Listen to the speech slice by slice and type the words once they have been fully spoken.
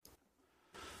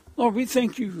Lord, we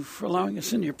thank you for allowing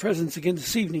us into your presence again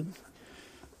this evening.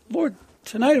 Lord,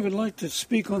 tonight I would like to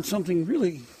speak on something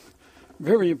really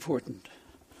very important.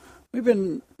 We've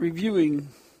been reviewing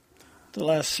the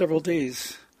last several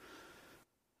days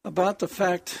about the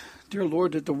fact, dear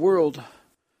Lord, that the world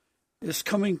is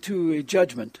coming to a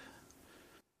judgment.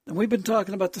 And we've been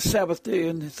talking about the Sabbath day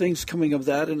and the things coming of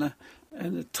that and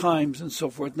the times and so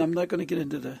forth. And I'm not going to get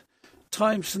into the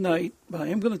times tonight, but I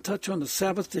am going to touch on the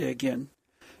Sabbath day again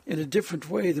in a different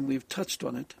way than we've touched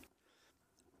on it.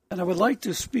 And I would like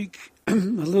to speak a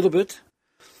little bit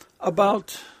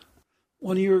about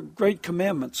one of your great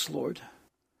commandments, Lord.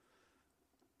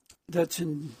 That's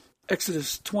in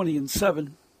Exodus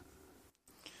 20:7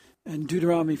 and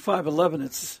Deuteronomy 5:11.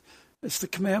 It's the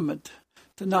commandment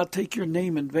to not take your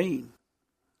name in vain.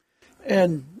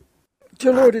 And,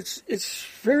 dear Lord, it's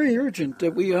very urgent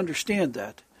that we understand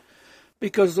that,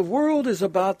 because the world is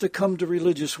about to come to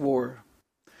religious war,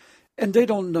 and they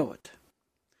don't know it.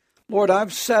 Lord,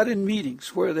 I've sat in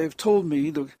meetings where they've told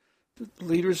me, the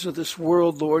leaders of this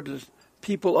world, Lord, the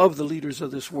people of the leaders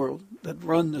of this world that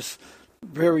run this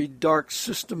very dark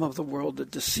system of the world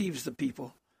that deceives the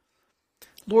people.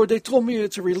 Lord, they told me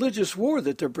it's a religious war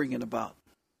that they're bringing about.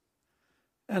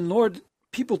 And Lord,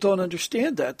 people don't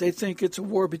understand that. They think it's a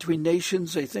war between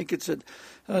nations. They think it's a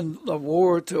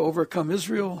war to overcome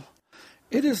Israel.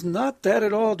 It is not that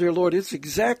at all, dear Lord. It's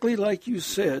exactly like you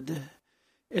said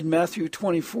in Matthew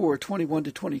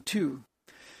 24:21-22,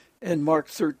 and Mark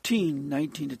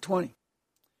 13:19-20.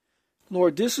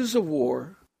 Lord, this is a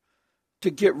war to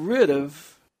get rid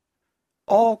of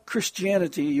all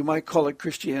Christianity. You might call it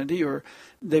Christianity, or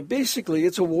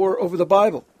it's a war over the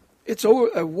Bible. It's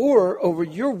a war over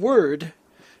your word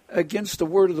against the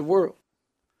word of the world.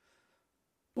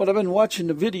 Well, I've been watching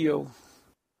the video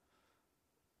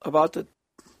about the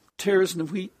tares in the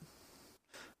wheat,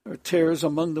 or tares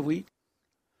among the wheat.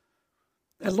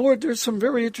 And Lord, there's some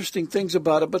very interesting things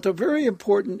about it, but the very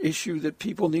important issue that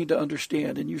people need to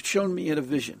understand, and you've shown me in a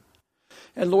vision.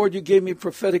 And Lord, you gave me a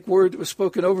prophetic word that was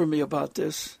spoken over me about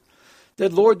this,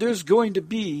 that Lord, there's going to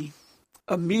be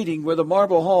a meeting where the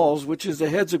marble halls, which is the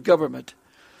heads of government,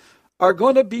 are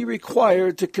going to be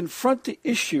required to confront the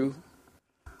issue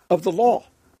of the law.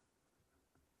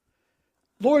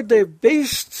 Lord, they've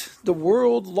based the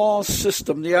world law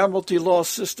system, the admiralty law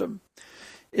system,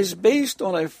 is based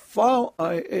on a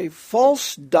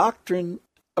false doctrine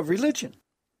of religion.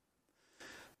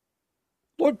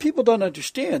 Lord, people don't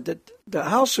understand that the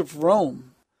House of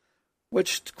Rome,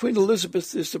 which Queen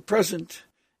Elizabeth is the present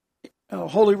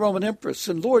Holy Roman Empress,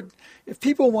 and Lord, if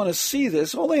people want to see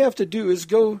this, all they have to do is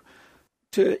go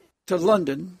to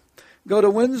London, go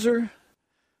to Windsor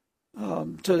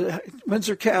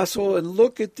Castle, and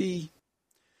look at the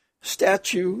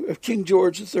statue of King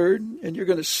George III, and you're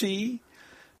going to see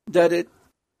that it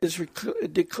is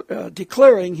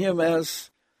declaring him as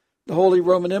the Holy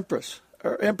Roman Empress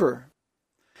or Emperor.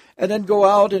 And then go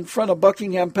out in front of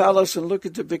Buckingham Palace and look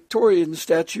at the Victorian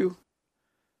statue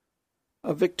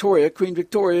of Victoria, Queen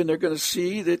Victoria, and they're going to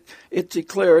see that it's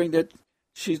declaring that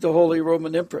she's the Holy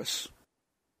Roman Empress.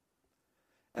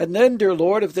 And then, dear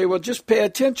Lord, if they will just pay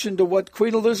attention to what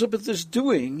Queen Elizabeth is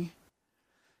doing,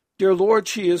 dear Lord,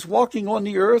 she is walking on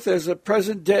the earth as a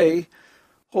present-day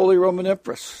Holy Roman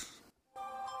Empress.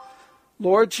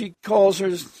 Lord, she calls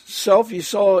herself, you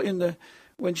saw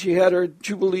when she had her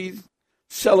Jubilee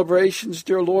celebrations,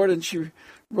 dear Lord, and she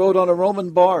rode on a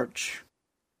Roman barge.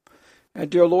 And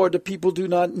dear Lord, the people do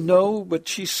not know, but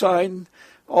she signed,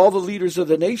 all the leaders of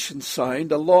the nation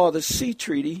signed a law, the Sea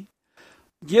Treaty,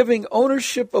 giving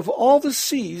ownership of all the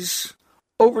seas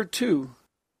over to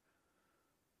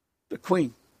the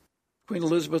Queen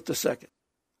Elizabeth II.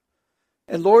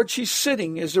 And Lord, she's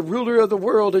sitting as the ruler of the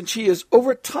world, and she is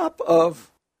over top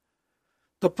of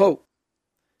the Pope.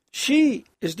 She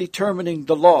is determining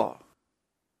the law.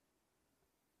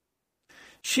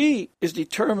 She is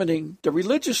determining the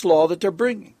religious law that they're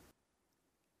bringing.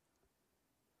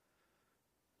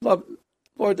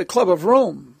 Lord, the Club of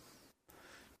Rome,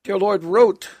 dear Lord,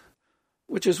 wrote,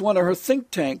 which is one of her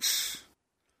think tanks,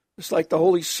 it's like the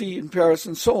Holy See in Paris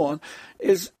and so on,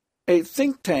 is a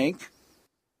think tank,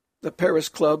 the Paris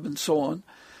Club and so on.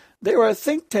 They are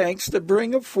think tanks that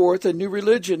bring forth a new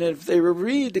religion. And if they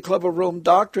read the Club of Rome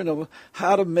doctrine of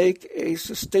how to make a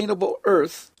sustainable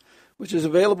earth, which is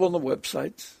available on the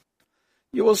websites,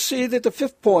 you will see that the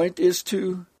fifth point is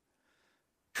to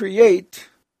create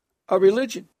a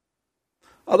religion.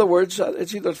 In other words,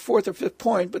 it's either the fourth or fifth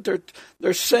point, but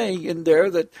they're saying in there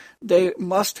that they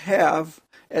must have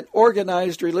an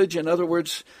organized religion. In other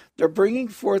words, they're bringing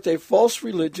forth a false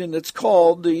religion that's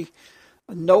called the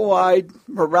Noahide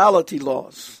morality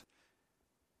laws.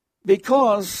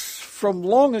 because from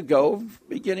long ago,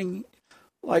 beginning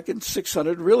like in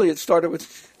 600, really it started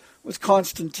with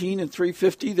Constantine in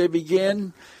 350. They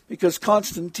began because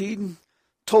Constantine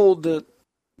told the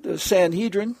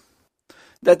Sanhedrin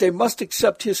that they must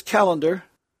accept his calendar,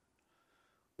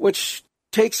 which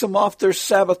takes them off their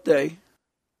Sabbath day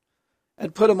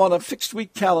and put them on a fixed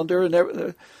week calendar.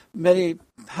 And many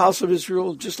House of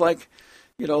Israel, just like,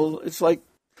 it's like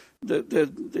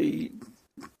the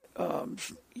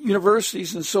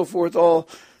universities and so forth all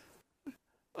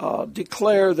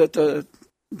declare that the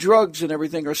drugs and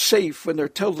everything are safe when they're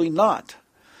totally not.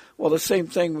 Well, the same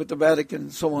thing with the Vatican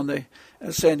and so on. The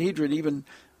Sanhedrin even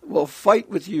will fight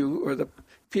with you, or the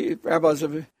rabbis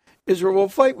of Israel will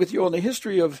fight with you on the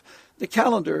history of the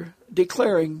calendar,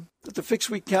 declaring that the fixed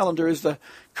week calendar is the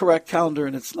correct calendar,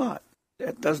 and it's not.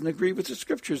 That doesn't agree with the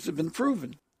scriptures. They've been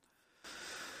proven.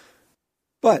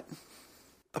 But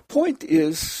the point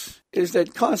is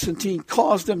that Constantine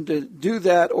caused them to do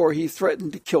that, or he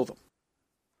threatened to kill them.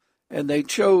 And they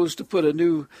chose to put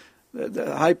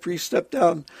the high priest stepped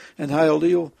down, and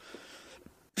Hyoleel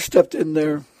stepped in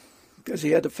there because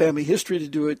he had the family history to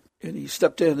do it, and he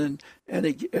stepped in and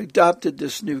he adopted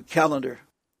this new calendar.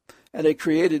 And they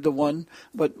created the one,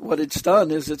 but what it's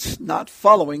done is it's not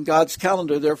following God's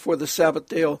calendar. Therefore, the Sabbath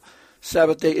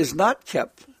day is not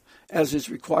kept as is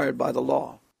required by the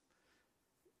law.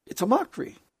 It's a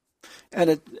mockery.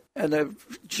 And the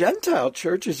Gentile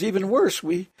church is even worse.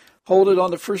 We hold it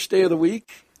on the first day of the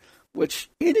week, which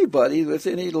anybody with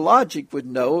any logic would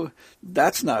know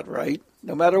that's not right,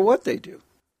 no matter what they do.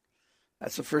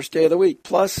 That's the first day of the week.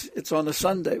 Plus, it's on a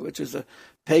Sunday, which is a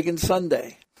pagan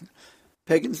Sunday,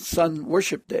 pagan sun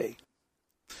worship day.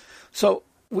 So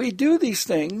we do these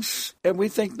things, and we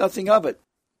think nothing of it.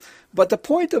 But the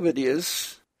point of it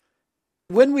is,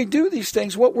 when we do these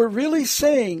things, what we're really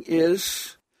saying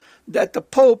is that the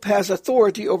Pope has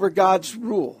authority over God's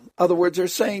rule. In other words, they're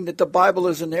saying that the Bible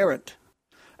is inerrant.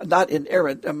 Not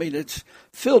inerrant, I mean it's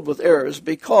filled with errors,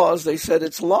 because they said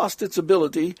it's lost its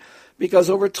ability because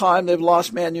over time they've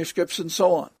lost manuscripts and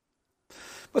so on.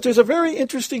 But there's a very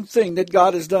interesting thing that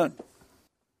God has done.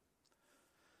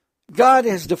 God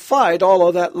has defied all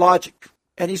of that logic,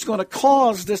 and he's going to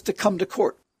cause this to come to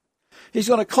court. He's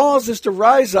going to cause this to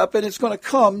rise up, and it's going to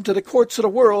come to the courts of the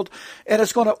world, and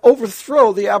it's going to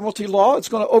overthrow the Admiralty law. It's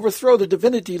going to overthrow the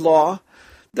divinity law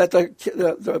that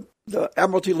the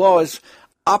Admiralty law is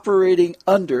operating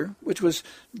under, which was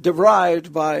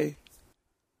derived by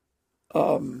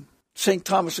St.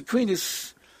 Thomas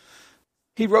Aquinas.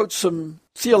 He wrote some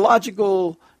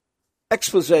theological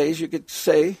exposés, you could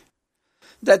say,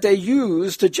 that they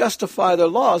used to justify their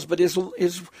laws, but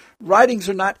his writings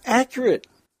are not accurate.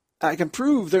 I can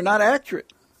prove they're not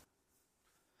accurate.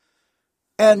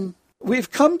 And we've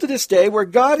come to this day where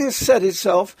God has set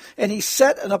himself, and he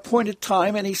set an appointed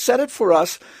time, and he set it for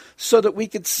us so that we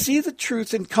could see the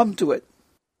truth and come to it,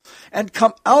 and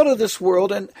come out of this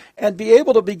world and be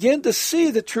able to begin to see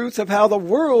the truth of how the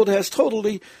world has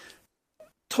totally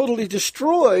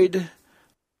destroyed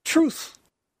truth,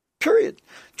 period.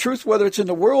 Truth, whether it's in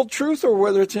the world truth or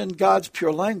whether it's in God's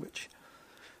pure language.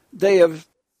 They have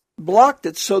blocked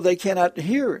it so they cannot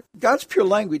hear it. God's pure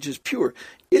language is pure.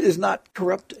 It is not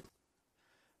corrupted.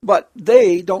 But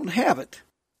they don't have it.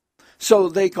 So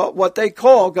what they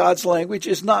call God's language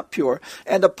is not pure.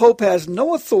 And the Pope has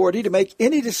no authority to make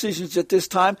any decisions at this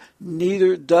time.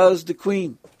 Neither does the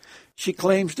Queen. She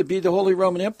claims to be the Holy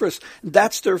Roman Empress.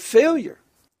 That's their failure.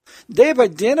 They've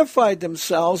identified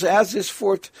themselves as this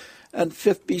fourth and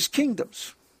fifth beast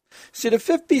kingdoms. See, the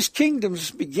fifth beast kingdoms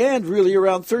began really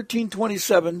around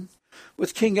 1327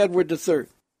 with King Edward III.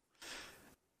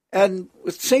 And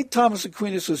with St. Thomas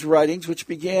Aquinas' writings, which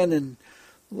began in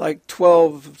like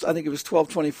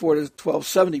 1224 to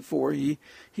 1274, he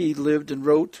lived and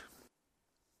wrote.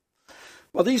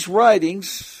 Well, these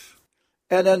writings,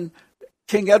 and then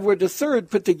King Edward III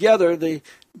put together the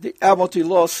Admiralty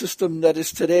law system that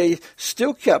is today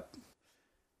still kept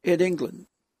in England.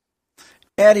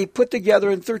 And he put together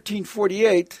in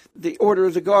 1348 the Order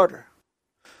of the Garter,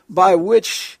 by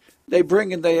which they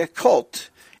bring in the occult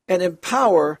and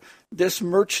empower this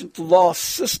merchant law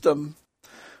system,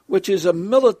 which is a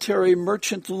military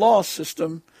merchant law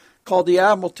system called the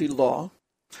Admiralty law,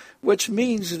 which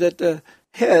means that the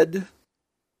head,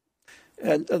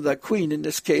 and the Queen in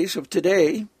this case of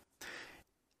today,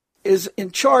 is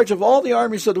in charge of all the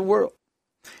armies of the world.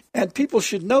 And people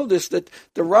should know this, that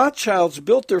the Rothschilds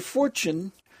built their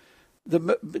fortune,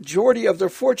 the majority of their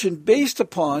fortune, based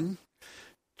upon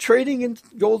trading in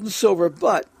gold and silver,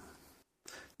 but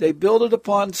they built it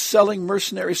upon selling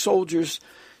mercenary soldiers,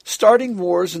 starting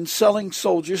wars and selling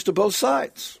soldiers to both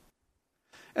sides.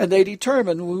 and they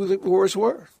determine who the wars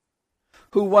were,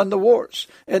 who won the wars.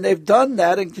 And they've done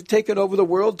that and taken over the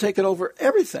world, taken over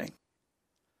everything.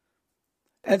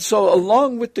 And so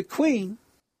along with the queen,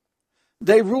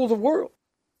 they rule the world.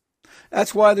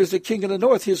 That's why there's a king in the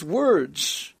north. His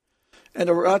words, and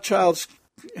the Rothschilds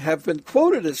have been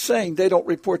quoted as saying they don't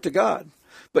report to God.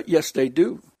 But yes, they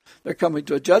do. They're coming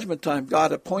to a judgment time.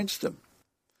 God appoints them.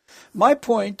 My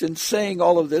point in saying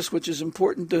all of this, which is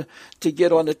important to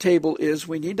get on the table, is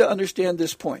we need to understand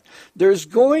this point. There's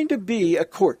going to be a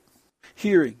court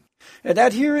hearing. And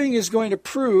that hearing is going to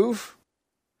prove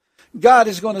God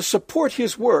is going to support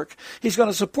his work. He's going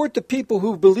to support the people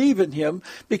who believe in him,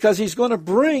 because he's going to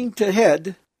bring to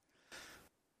head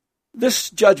this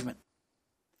judgment.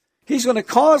 He's going to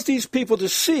cause these people to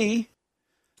see,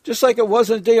 just like it was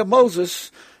in the day of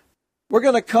Moses, we're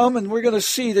going to come and we're going to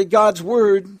see that God's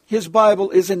word, his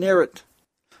Bible, is inerrant.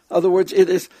 In other words, it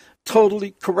is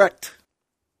totally correct.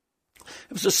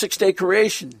 It was a 6-day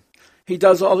creation. He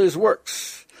does all his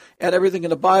works. And everything in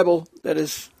the Bible that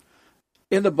is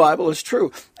in the Bible is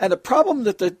true. And the problem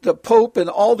that the Pope and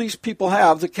all these people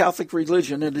have, the Catholic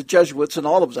religion and the Jesuits and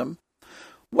all of them,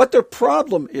 what their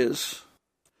problem is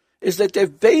that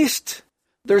they've based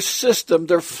their system,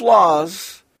 their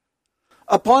flaws,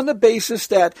 upon the basis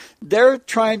that they're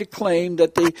trying to claim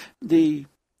that the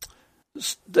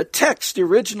text, the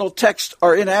original text,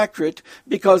 are inaccurate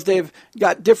because they've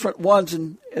got different ones,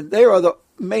 and they are the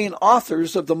main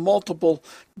authors of the multiple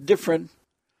different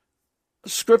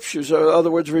scriptures, or in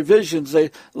other words, revisions. They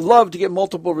love to get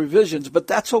multiple revisions, but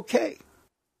that's okay.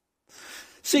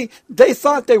 See, they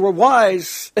thought they were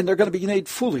wise, and they're going to be made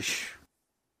foolish.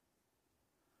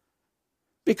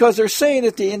 Because they're saying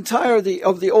that the entirety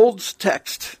of the old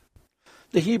text,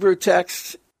 the Hebrew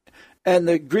text and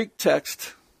the Greek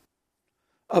text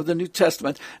of the New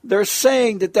Testament, they're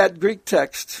saying that Greek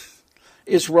text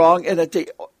is wrong, and that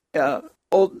the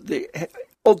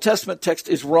Old Testament text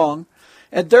is wrong,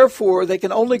 and therefore they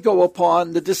can only go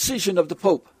upon the decision of the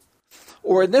Pope.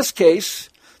 Or in this case,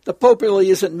 the Pope really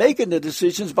isn't making the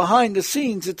decisions. Behind the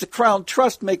scenes, it's a crown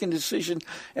trust making the decision,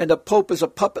 and the Pope is a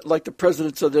puppet like the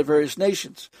presidents of the various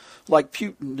nations, like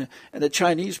Putin and the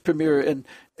Chinese premier and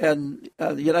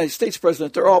the United States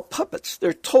president. They're all puppets.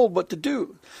 They're told what to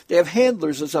do. They have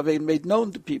handlers, as I've made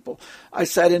known to people. I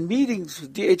sat in meetings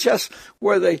with DHS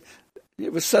where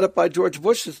it was set up by George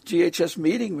Bush's DHS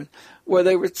meeting, where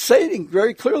they were saying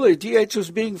very clearly DHS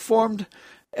was being formed,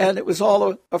 and it was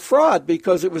all a fraud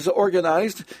because it was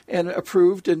organized and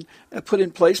approved and put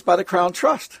in place by the Crown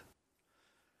Trust.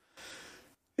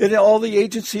 And all the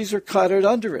agencies are cluttered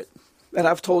under it. And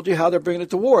I've told you how they're bringing it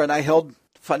to war. And I held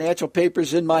financial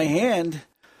papers in my hand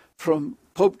from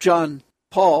Pope John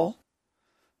Paul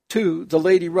to the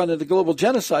lady running the global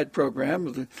genocide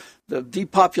program, the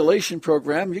depopulation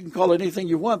program. You can call it anything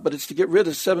you want, but it's to get rid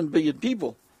of 7 billion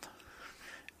people.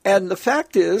 And the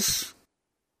fact is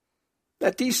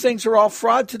that these things are all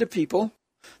fraud to the people,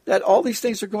 that all these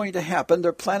things are going to happen.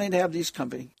 They're planning to have these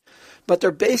companies, but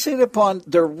they're basing it upon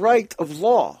their right of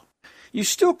law. You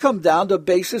still come down to a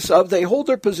basis of they hold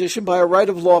their position by a right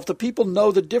of law. If the people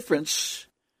know the difference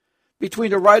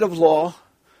between a right of law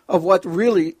of what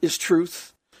really is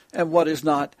truth and what is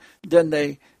not, then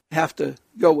they have to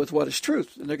go with what is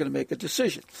truth, and they're going to make a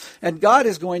decision. And God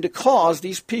is going to cause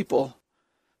these people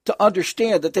to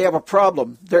understand that they have a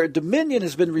problem. Their dominion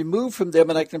has been removed from them,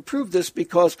 and I can prove this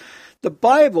because the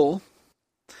Bible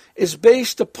is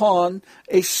based upon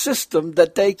a system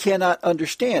that they cannot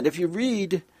understand. If you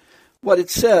read what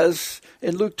it says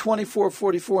in Luke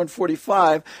 24:44 and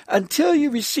 45, until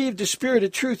you receive the Spirit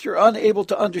of truth, you're unable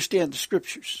to understand the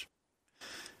Scriptures.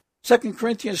 2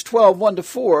 Corinthians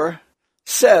 12:1-4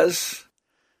 says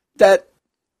that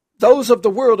those of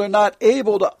the world are not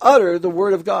able to utter the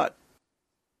Word of God.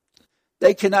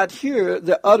 They cannot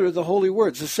utter the holy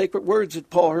words, the sacred words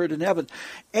that Paul heard in heaven.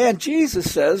 And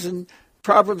Jesus says in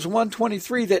Proverbs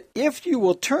 1:23 that if you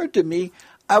will turn to me,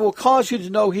 I will cause you to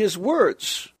know his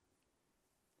words.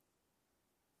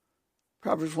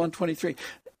 Proverbs 1:23.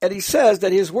 And he says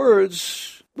that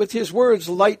with his words,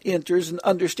 light enters and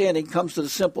understanding comes to the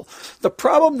simple. The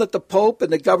problem that the Pope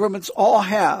and the governments all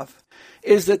have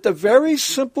is that the very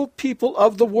simple people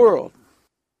of the world,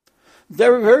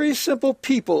 they're very simple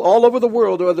people all over the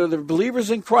world, whether they're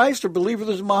believers in Christ or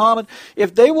believers in Muhammad.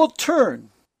 If they will turn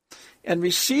and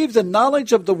receive the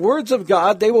knowledge of the words of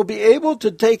God, they will be able to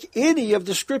take any of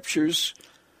the scriptures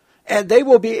and they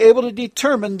will be able to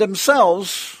determine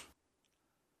themselves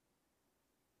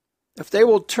if they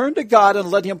will turn to God and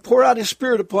let him pour out his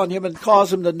Spirit upon him and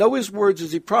cause him to know his words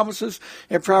as he promises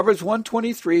in Proverbs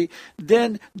 1:23,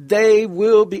 then they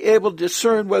will be able to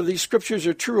discern whether these scriptures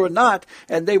are true or not,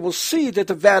 and they will see that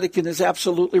the Vatican is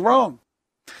absolutely wrong.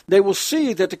 They will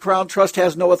see that the Crown Trust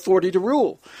has no authority to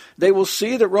rule. They will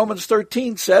see that Romans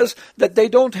 13 says that they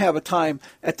don't have a time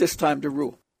at this time to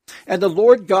rule. And the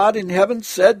Lord God in heaven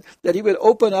said that he would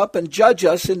open up and judge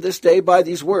us in this day by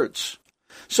these words.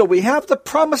 So we have the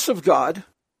promise of God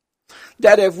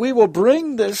that if we will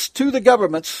bring this to the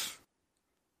governments,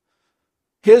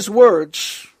 his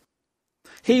words,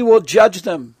 he will judge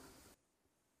them.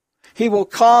 He will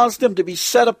cause them to be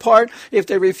set apart. If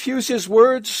they refuse his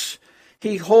words,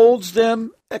 he holds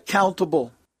them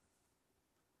accountable.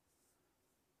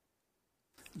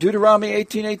 Deuteronomy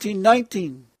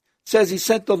 18:19 says he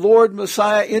sent the Lord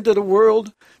Messiah into the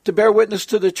world to bear witness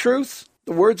to the truth,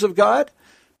 the words of God.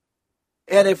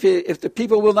 And if the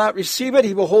people will not receive it,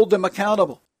 he will hold them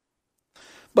accountable.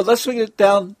 But let's make it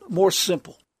down more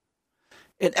simple.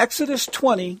 In Exodus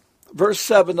 20, verse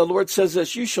 7, the Lord says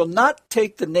this, "You shall not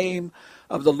take the name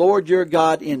of the Lord your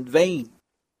God in vain.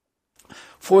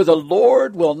 For the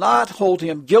Lord will not hold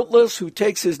him guiltless who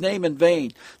takes his name in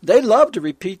vain." They love to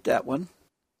repeat that one.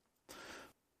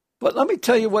 But let me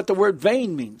tell you what the word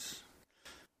vain means.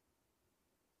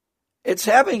 It's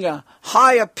having a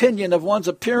high opinion of one's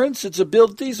appearance, its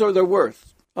abilities, or their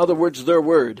worth. In other words, their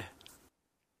word.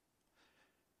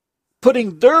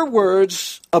 Putting their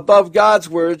words above God's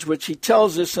words, which he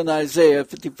tells us in Isaiah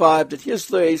 55, that his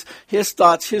ways, his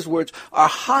thoughts, his words are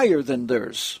higher than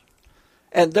theirs.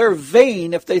 And they're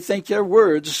vain if they think their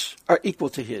words are equal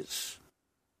to his.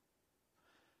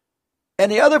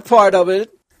 And the other part of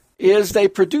it is they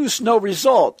produce no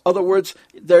result. In other words,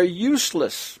 they're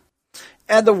useless.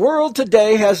 And the world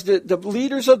today the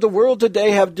leaders of the world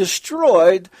today have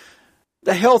destroyed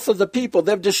the health of the people.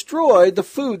 They've destroyed the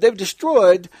food. They've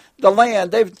destroyed the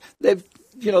land.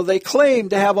 They claim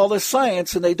to have all this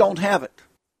science and they don't have it.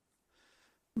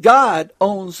 God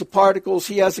owns the particles.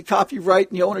 He has the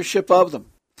copyright and the ownership of them.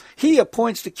 He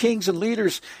appoints the kings and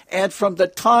leaders, and from the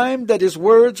time that his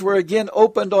words were again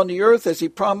opened on the earth, as he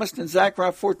promised in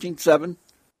Zechariah 14:7,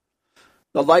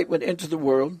 the light went into the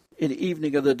world in the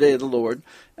evening of the day of the Lord.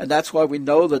 And that's why we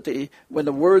know that when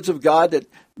the words of God that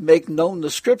make known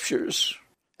the scriptures,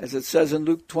 as it says in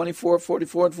Luke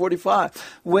 24:44 and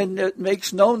 45, when it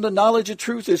makes known the knowledge of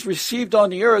truth is received on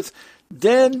the earth,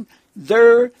 then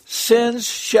their sins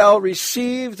shall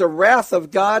receive the wrath of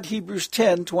God. Hebrews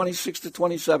 10:26 to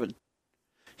 27.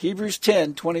 Hebrews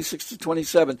 10:26 to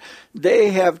 27.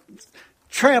 They have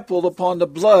trampled upon the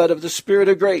blood of the Spirit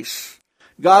of grace.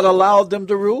 God allowed them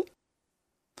to rule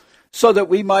so that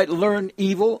we might learn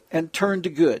evil and turn to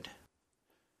good.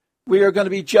 We are going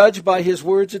to be judged by his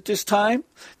words at this time.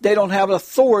 They don't have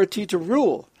authority to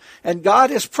rule. And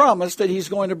God has promised that he's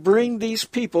going to bring these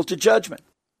people to judgment.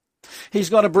 He's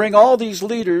going to bring all these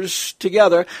leaders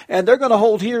together, and they're going to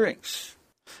hold hearings.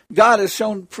 God has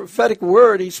shown prophetic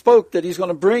word. He spoke that he's going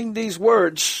to bring these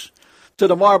words to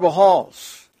the marble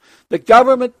halls. The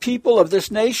government people of this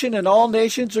nation and all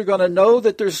nations are going to know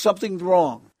that there's something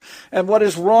wrong. And what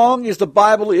is wrong is the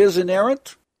Bible is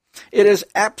inerrant. It is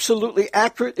absolutely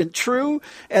accurate and true.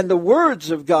 And the words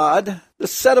of God, the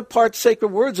set-apart sacred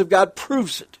words of God,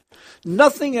 proves it.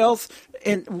 Nothing else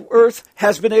in earth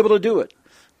has been able to do it.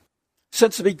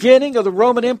 Since the beginning of the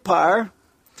Roman Empire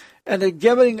and the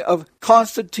giving of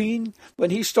Constantine, when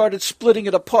he started splitting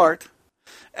it apart,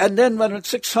 and then when in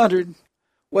 600,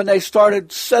 when they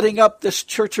started setting up this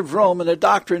Church of Rome and the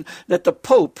doctrine that the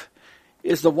Pope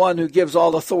is the one who gives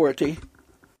all authority,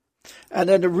 and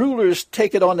then the rulers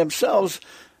take it on themselves,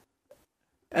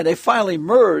 and they finally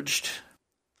merged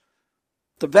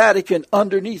the Vatican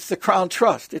underneath the Crown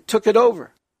Trust. It took it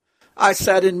over. I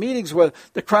sat in meetings where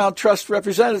the Crown Trust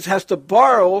representatives has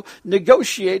to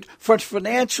negotiate for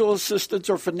financial assistance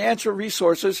or financial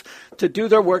resources to do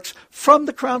their works from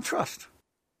the Crown Trust.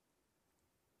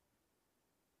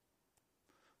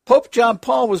 Pope John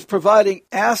Paul was providing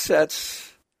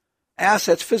assets,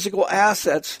 physical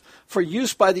assets, for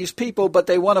use by these people, but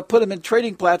they want to put them in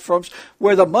trading platforms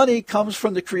where the money comes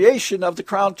from the creation of the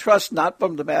Crown Trust, not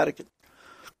from the Vatican.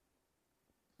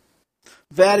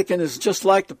 Vatican is just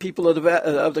like the people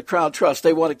of the Crown Trust.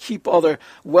 They want to keep all their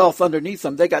wealth underneath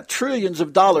them. They got trillions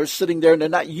of dollars sitting there, and they're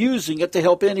not using it to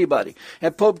help anybody.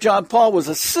 And Pope John Paul was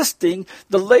assisting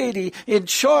the lady in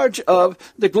charge of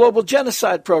the global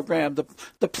genocide program,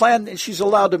 the plan. And she's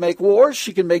allowed to make wars.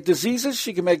 She can make diseases.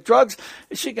 She can make drugs.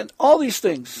 She can all these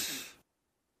things.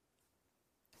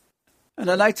 And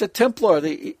the Knights of Templar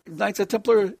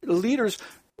leaders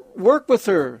work with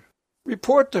her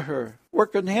report to her,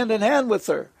 working hand in hand with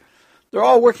her. They're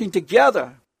all working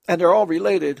together, and they're all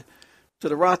related to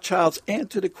the Rothschilds and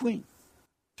to the Queen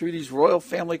through these royal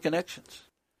family connections.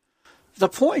 The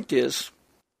point is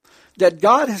that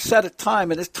God has set a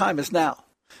time, and this time is now.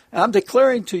 And I'm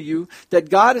declaring to you that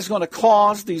God is going to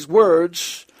cause these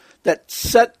words that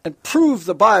set and prove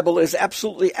the Bible is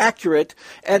absolutely accurate,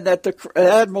 and that the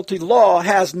Admiralty law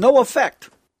has no effect.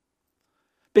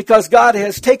 Because God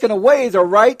has taken away the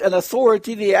right and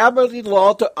authority of the Admiralty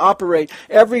law to operate.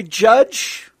 Every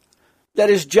judge that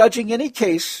is judging any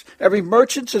case, every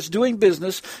merchant that's doing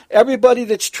business, everybody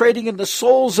that's trading in the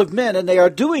souls of men, and they are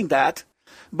doing that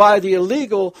by the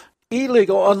illegal,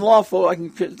 unlawful,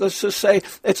 let's just say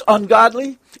it's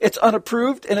ungodly, it's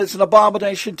unapproved, and it's an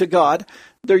abomination to God.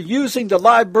 They're using the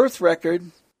live birth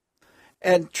record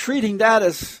and treating that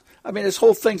as, this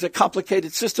whole thing's a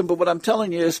complicated system, but what I'm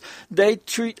telling you is they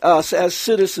treat us as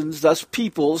citizens, thus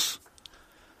peoples,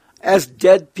 as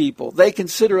dead people. They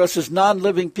consider us as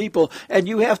non-living people, and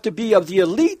you have to be of the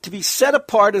elite to be set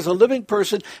apart as a living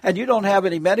person, and you don't have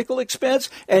any medical expense,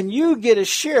 and you get a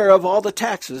share of all the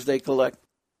taxes they collect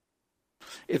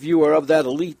if you are of that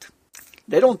elite.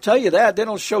 They don't tell you that. They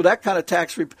don't show that kind of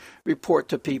tax report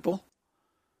to people.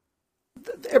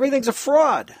 Everything's a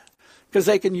fraud. Because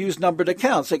they can use numbered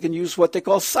accounts. They can use what they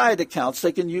call side accounts.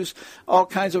 They can use all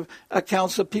kinds of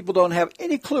accounts that people don't have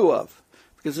any clue of.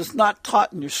 Because it's not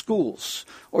taught in your schools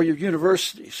or your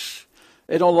universities.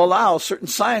 They don't allow certain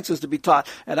sciences to be taught.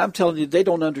 And I'm telling you, they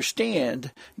don't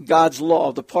understand God's law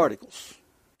of the particles.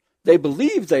 They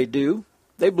believe they do.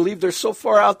 They believe they're so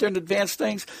far out there in advanced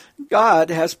things. God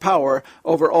has power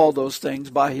over all those things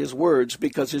by his words,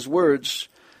 because his words,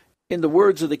 in the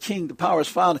words of the King, the power is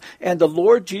found. And the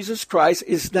Lord Jesus Christ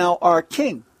is now our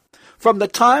King. From the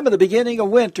time of the beginning of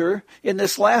winter, in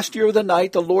this last year of the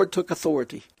night, the Lord took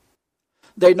authority.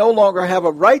 They no longer have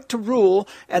a right to rule,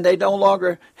 and they no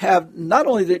longer have, not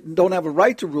only they don't have a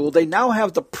right to rule, they now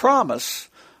have the promise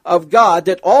of God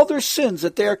that all their sins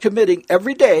that they are committing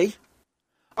every day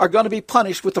are going to be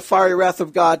punished with the fiery wrath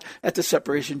of God at the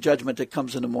separation judgment that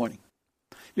comes in the morning.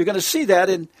 You're going to see that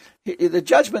in the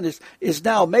judgment is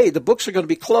now made. The books are going to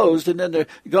be closed, and then they're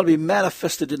going to be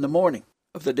manifested in the morning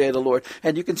of the day of the Lord.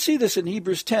 And you can see this in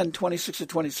Hebrews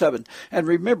 10:26-27. And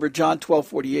remember, John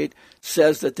 12:48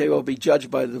 says that they will be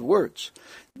judged by the words.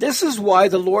 This is why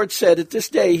the Lord said at this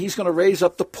day he's going to raise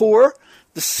up the poor,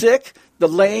 the sick, the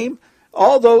lame,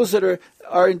 all those that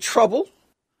are in trouble,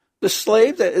 the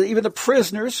slave, even the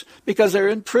prisoners, because they're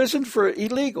in prison for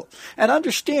illegal. And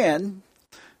understand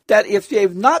that if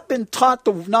they've not been taught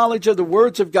the knowledge of the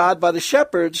words of God by the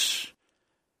shepherds,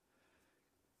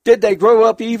 did they grow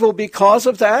up evil because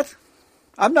of that?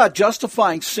 I'm not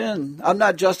justifying sin. I'm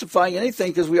not justifying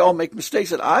anything, because we all make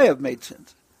mistakes, and I have made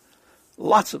sins.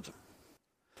 Lots of them.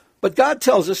 But God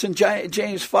tells us in James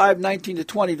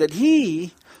 5:19-20 that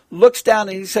he looks down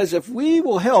and he says, if we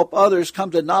will help others come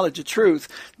to knowledge of truth,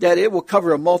 that it will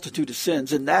cover a multitude of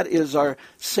sins. And that is our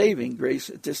saving grace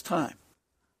at this time.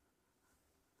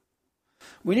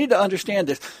 We need to understand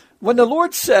this. When the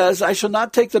Lord says, I shall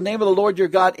not take the name of the Lord your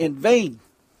God in vain.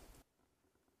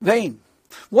 Vain.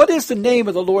 What is the name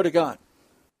of the Lord of God?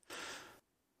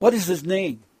 What is his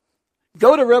name?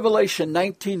 Go to Revelation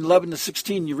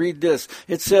 19:11-16. You read this.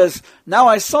 It says, now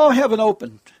I saw heaven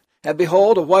opened, and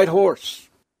behold, a white horse.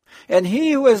 And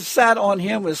he who has sat on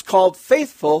him is called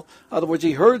Faithful. In other words,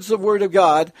 he hears the word of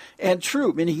God, and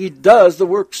true, meaning he does the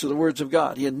works of the words of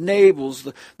God. He enables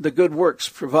the good works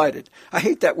provided. I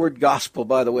hate that word gospel,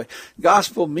 by the way.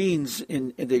 Gospel means,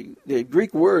 in the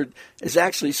Greek word, is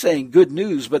actually saying good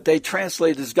news, but they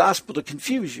translate it as gospel to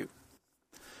confuse you.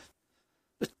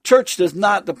 The church does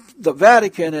not, the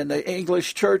Vatican and the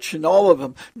English church and all of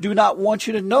them, do not want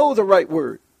you to know the right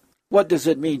word. What does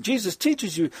it mean? Jesus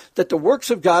teaches you that the works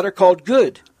of God are called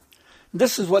good.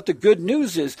 This is what the good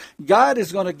news is. God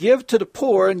is going to give to the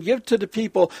poor and give to the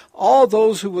people, all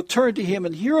those who will turn to him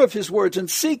and hear of his words and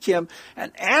seek him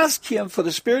and ask him for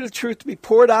the Spirit of truth to be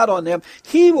poured out on them.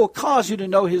 He will cause you to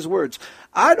know his words.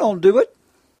 I don't do it.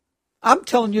 I'm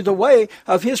telling you the way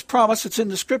of his promise that's in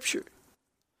the Scripture.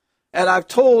 And I've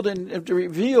told and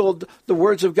revealed the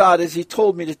words of God as he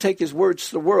told me to take his words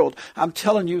to the world. I'm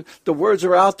telling you, the words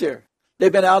are out there. They've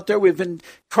been out there. We've been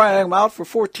crying them out for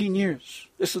 14 years.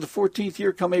 This is the 14th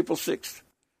year come April 6th.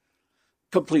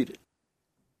 Completed.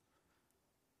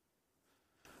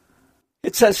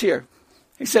 It says here,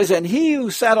 he says, and he who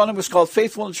sat on him was called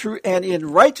Faithful and True, and in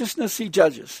righteousness he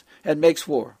judges and makes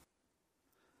war.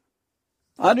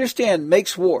 Understand,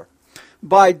 makes war.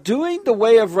 By doing the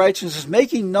way of righteousness,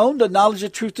 making known the knowledge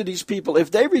of truth to these people. If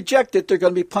they reject it, they're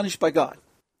going to be punished by God.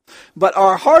 But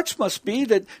our hearts must be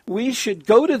that we should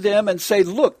go to them and say,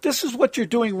 look, this is what you're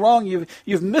doing wrong.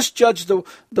 You've misjudged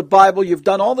the Bible. You've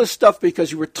done all this stuff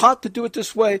because you were taught to do it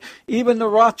this way. Even the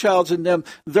Rothschilds and them,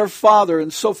 their father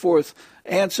and so forth,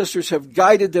 ancestors have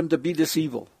guided them to be this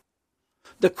evil.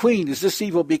 The queen is this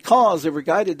evil because they were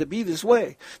guided to be this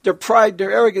way. Their pride,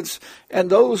 their arrogance, and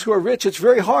those who are rich, it's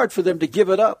very hard for them to give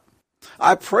it up.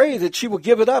 I pray that she will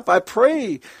give it up. I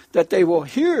pray that they will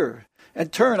hear and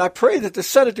turn. I pray that the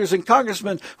senators and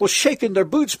congressmen will shake in their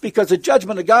boots because the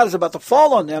judgment of God is about to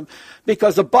fall on them,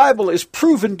 because the Bible is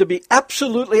proven to be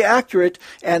absolutely accurate,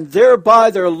 and thereby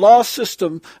their law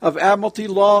system of admiralty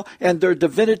law and their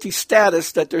divinity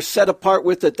status that they're set apart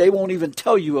with, that they won't even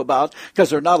tell you about because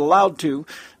they're not allowed to,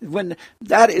 when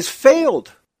that is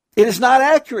failed, it is not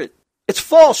accurate. It's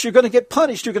false. You're going to get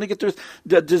punished. You're going to get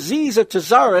the disease of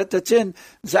Tezaret that's in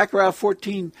Zechariah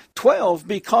 14:12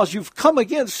 because you've come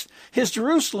against his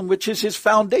Jerusalem, which is his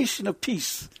foundation of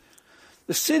peace.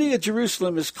 The city of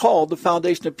Jerusalem is called the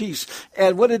foundation of peace.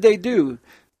 And what did they do?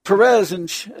 Perez and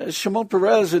Shimon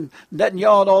Peres and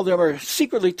Netanyahu and all of them are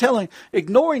secretly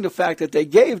ignoring the fact that they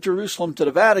gave Jerusalem to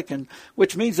the Vatican,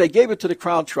 which means they gave it to the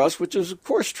Crown Trust, which is of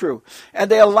course true.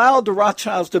 And they allowed the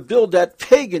Rothschilds to build that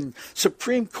pagan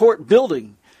Supreme Court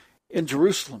building in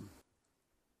Jerusalem.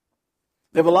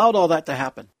 They've allowed all that to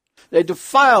happen. They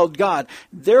defiled God.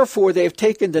 Therefore, they've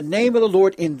taken the name of the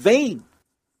Lord in vain.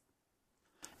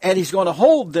 And he's going to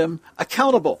hold them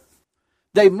accountable.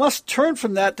 They must turn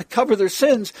from that to cover their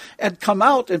sins and come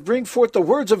out and bring forth the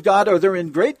words of God, or they're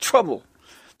in great trouble.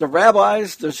 The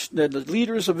rabbis, the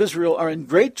leaders of Israel are in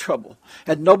great trouble,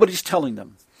 and nobody's telling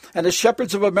them. And the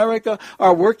shepherds of America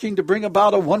are working to bring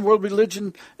about a one-world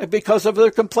religion because of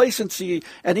their complacency,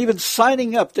 and even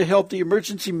signing up to help the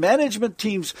emergency management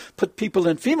teams put people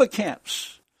in FEMA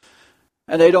camps.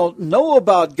 And they don't know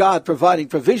about God providing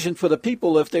provision for the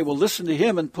people if they will listen to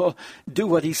him and do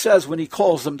what he says when he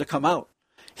calls them to come out.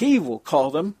 He will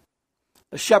call them.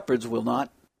 The shepherds will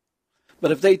not.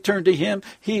 But if they turn to him,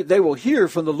 they will hear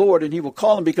from the Lord, and he will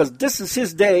call them, because this is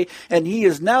his day, and he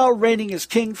is now reigning as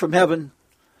king from heaven,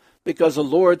 because the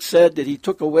Lord said that he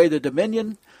took away the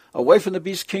dominion away from the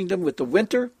beast kingdom with the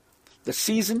winter, the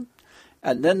season,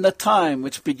 and then the time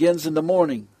which begins in the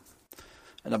morning.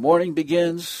 And the morning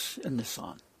begins in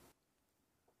Nisan.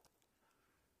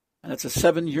 And it's a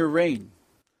 7-year reign.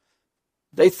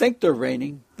 They think they're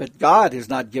reigning, but God has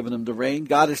not given them the reign.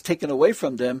 God has taken away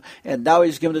from them, and now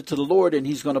he's given it to the Lord, and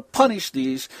he's going to punish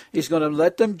these. He's going to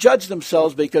let them judge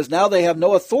themselves, because now they have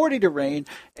no authority to reign,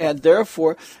 and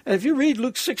therefore, and if you read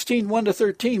Luke 16,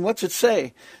 1-13, what's it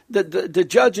say? The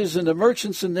judges and the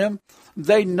merchants in them,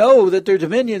 they know that their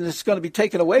dominion is going to be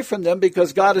taken away from them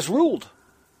because God has ruled.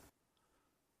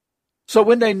 So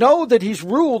when they know that he's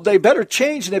ruled, they better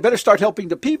change, and they better start helping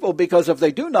the people, because if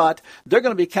they do not, they're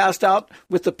going to be cast out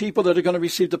with the people that are going to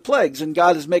receive the plagues. And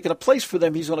God is making a place for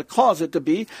them. He's going to cause it to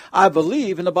be, I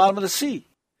believe, in the bottom of the sea.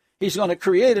 He's going to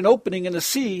create an opening in the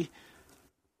sea.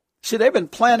 See, they've been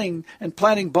planning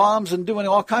bombs and doing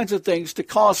all kinds of things to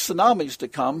cause tsunamis to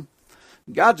come.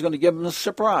 God's going to give them a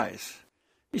surprise.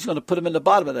 He's going to put them in the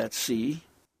bottom of that sea.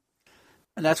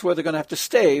 And that's where they're going to have to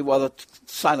stay while the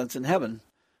silence in heaven,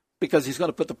 because he's going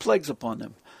to put the plagues upon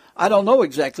them. I don't know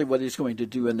exactly what he's going to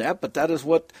do in that, but that is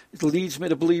what leads me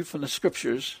to believe from the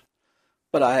scriptures.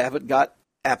 But I haven't got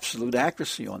absolute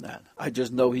accuracy on that. I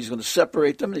just know he's going to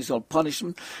separate them, and he's going to punish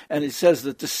them. And he says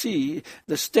that the sea,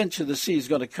 the stench of the sea is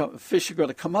going to come, fish are going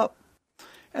to come up.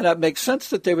 And that makes sense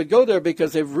that they would go there,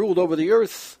 because they've ruled over the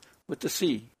earth with the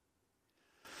sea,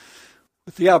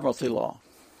 with the admiralty law.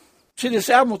 See, this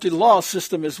admiralty law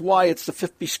system is why it's the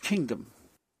fifth beast kingdom.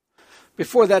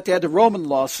 Before that, they had the Roman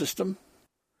law system.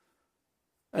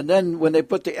 And then when they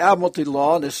put the admiralty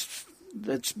law, and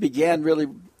this began really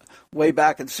way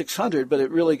back in 600, but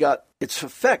it really got its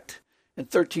effect in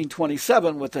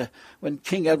 1327 when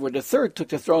King Edward III took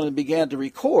the throne and began to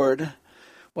record.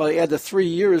 Well, he had the 3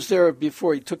 years there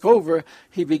before he took over.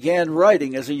 He began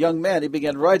writing as a young man. He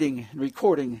began writing and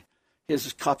recording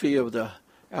his copy of the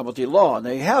admiralty law. And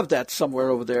they have that somewhere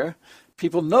over there.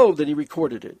 People know that he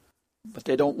recorded it, but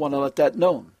they don't want to let that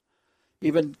known.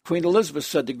 Even Queen Elizabeth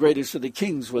said the greatest of the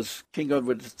kings was King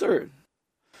Edward III.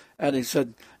 And he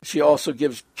said she also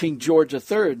gives King George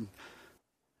III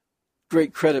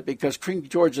great credit, because King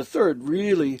George III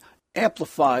really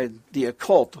amplified the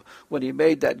occult when he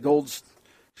made that gold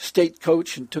state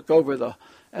coach and took over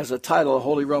as a title of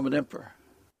Holy Roman Emperor.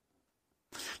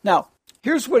 Now,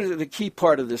 here's what the key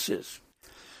part of this is.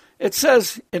 It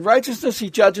says, in righteousness he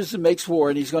judges and makes war,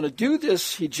 and he's going to do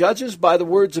this. He judges by the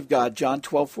words of God, John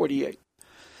 12:48.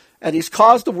 And he's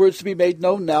caused the words to be made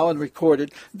known now and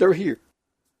recorded. They're here.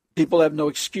 people have no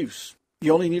excuse.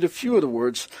 You only need a few of the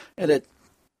words, and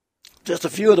just a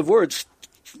few of the words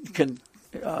can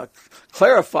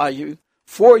clarify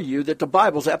for you that the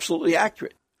Bible is absolutely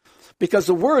accurate. Because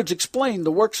the words explain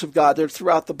the works of God that are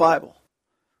throughout the Bible.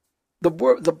 The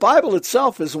Bible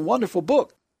itself is a wonderful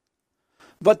book.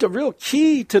 But the real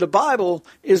key to the Bible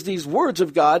is these words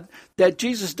of God, that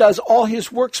Jesus does all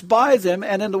his works by them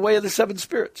and in the way of the seven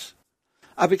spirits.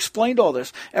 I've explained all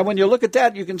this. And when you look at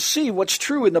that, you can see what's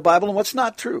true in the Bible and what's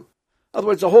not true. In other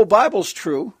words, the whole Bible's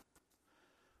true.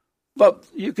 But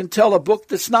you can tell a book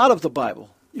that's not of the Bible.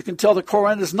 You can tell the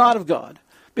Quran is not of God.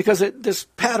 Because this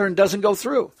pattern doesn't go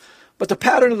through. But the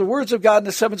pattern of the words of God and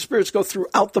the seven spirits go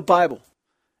throughout the Bible.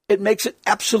 It makes it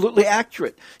absolutely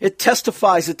accurate. It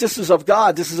testifies that this is of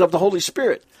God, this is of the Holy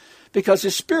Spirit. Because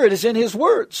his Spirit is in his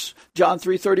words. John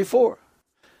 3:34.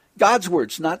 God's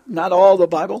words, not all the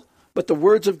Bible, but the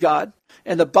words of God.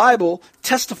 And the Bible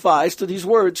testifies to these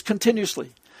words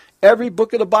continuously. Every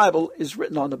book of the Bible is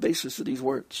written on the basis of these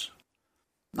words.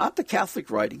 Not the Catholic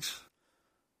writings.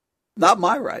 Not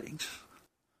my writings.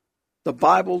 The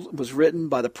Bible was written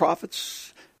by the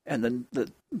prophets and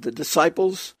the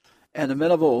disciples and the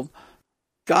men of old.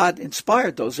 God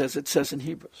inspired those, as it says in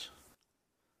Hebrews.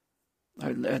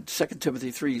 And 2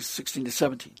 Timothy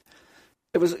 3:16-17.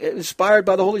 It was inspired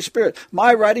by the Holy Spirit.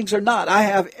 My writings are not. I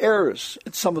have errors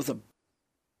in some of them.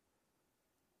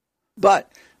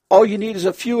 But all you need is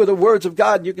a few of the words of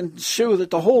God, and you can show that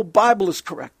the whole Bible is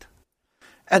correct.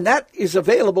 And that is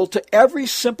available to every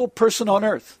simple person on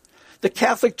earth. The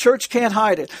Catholic Church can't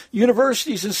hide it.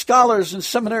 Universities and scholars and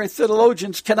seminary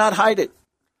theologians cannot hide it.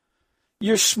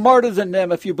 You're smarter than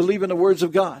them if you believe in the words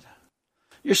of God.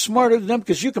 You're smarter than them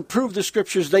because you can prove the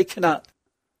scriptures they cannot.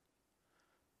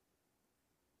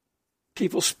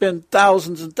 People spend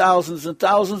thousands and thousands and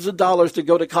thousands of dollars to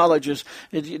go to colleges,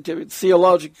 to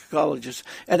theological colleges,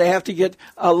 and they have to get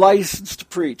a license to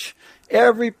preach.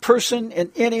 Every person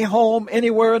in any home,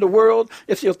 anywhere in the world,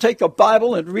 if you'll take a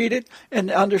Bible and read it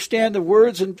and understand the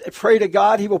words and pray to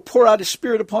God, he will pour out his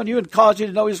Spirit upon you and cause you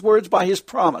to know his words by his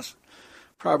promise.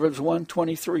 Proverbs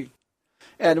 1:23.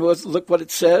 And look what it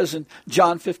says in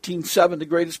John 15:7, the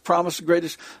greatest promise, the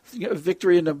greatest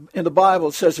victory in the Bible.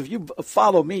 It says, if you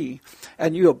follow me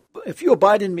and if you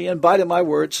abide in me and abide in my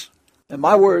words,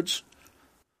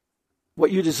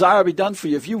 what you desire will be done for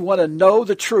you. If you want to know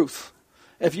the truth,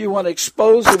 if you want to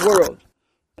expose the world,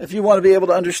 if you want to be able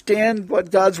to understand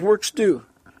what God's works do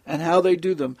and how they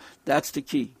do them, that's the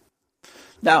key.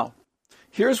 Now,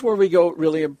 here's where we go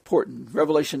really important.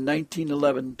 Revelation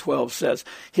 19:11-12 says,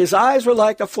 his eyes were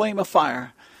like a flame of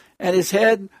fire, and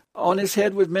on his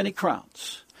head with many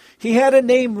crowns. He had a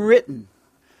name written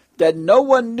that no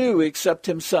one knew except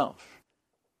himself.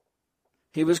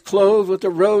 He was clothed with a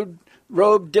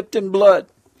robe dipped in blood,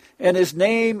 and his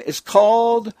name is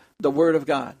called the Word of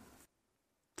God.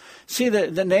 See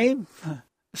the name?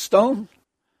 Stone?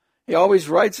 He always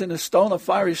writes in a stone, a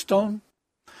fiery stone.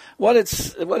 What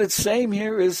it's saying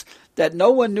here is that no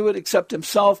one knew it except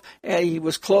himself, and he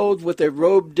was clothed with a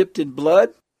robe dipped in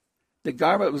blood. The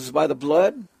garment was by the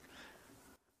blood.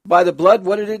 By the blood,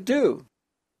 what did it do?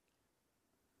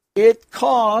 It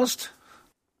caused,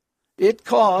 he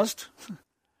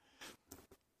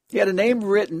had a name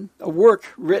written, a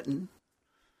work written,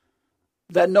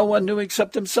 that no one knew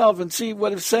except himself. And see,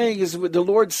 what it's saying is what the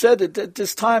Lord said at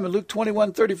this time in Luke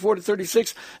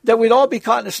 21:34-36, that we'd all be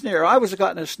caught in a snare. I was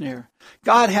caught in a snare.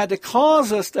 God had to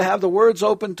cause us to have the words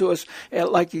open to us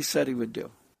like he said he would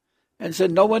do. And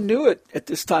said no one knew it at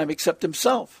this time except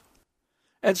himself.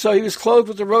 And so he was clothed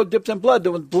with a robe dipped in blood.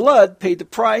 The blood paid the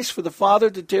price for the Father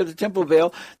to tear the temple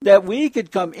veil, that we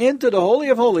could come into the Holy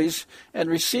of Holies and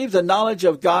receive the knowledge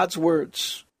of God's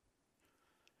words.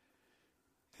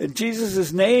 And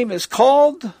Jesus' name is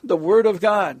called the Word of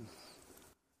God.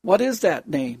 What is that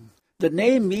name? The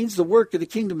name means the work of the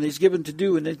kingdom that he's given to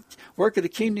do. And the work of the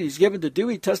kingdom he's given to do,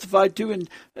 he testified to in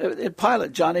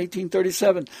Pilate, John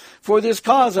 18:37. For this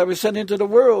cause I was sent into the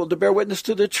world to bear witness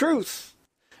to the truth.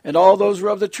 And all those who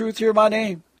are of the truth hear my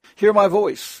name, hear my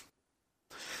voice.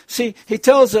 See, he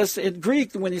tells us in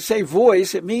Greek, when you say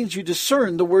voice, it means you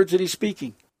discern the words that he's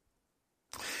speaking.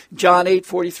 John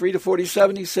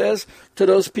 8:43-47, he says to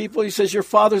those people, he says, your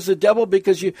father's the devil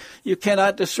because you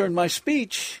cannot discern my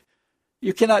speech.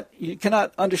 You cannot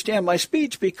understand my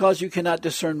speech because you cannot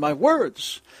discern my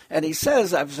words. And he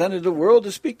says, I've sent into the world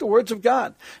to speak the words of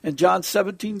God. In John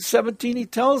 17:17, he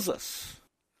tells us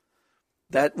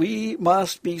that we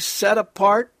must be set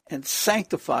apart and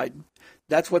sanctified.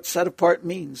 That's what set apart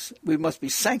means. We must be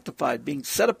sanctified, being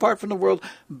set apart from the world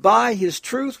by his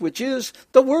truth, which is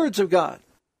the words of God.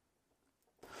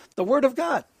 The Word of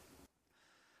God.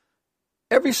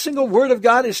 Every single word of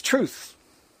God is truth.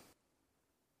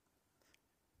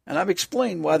 And I've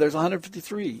explained why there's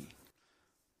 153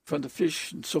 from the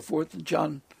fish and so forth in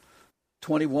John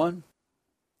 21.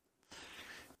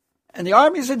 And the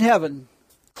armies in heaven,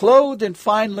 clothed in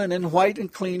fine linen, white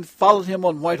and clean, followed him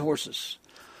on white horses.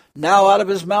 Now out of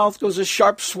his mouth goes a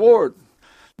sharp sword,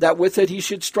 that with it he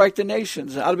should strike the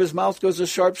nations. Out of his mouth goes a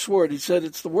sharp sword. He said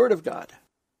it's the word of God.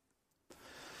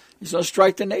 He's going to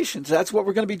strike the nations. That's what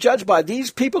we're going to be judged by. These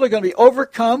people are going to be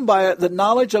overcome by the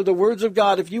knowledge of the words of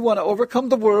God. If you want to overcome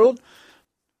the world,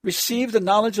 receive the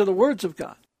knowledge of the words of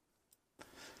God.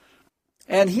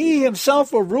 And he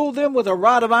himself will rule them with a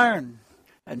rod of iron.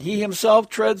 And he himself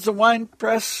treads the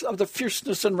winepress of the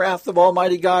fierceness and wrath of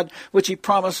Almighty God, which he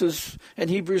promises in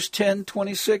Hebrews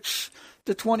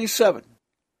 10:26-27.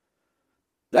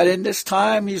 That in this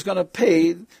time he's going to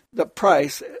pay the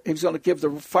price. He's going to give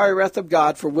the fire wrath of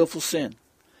God for willful sin.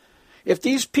 If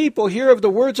these people hear of the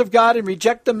words of God and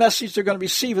reject the message, they're going to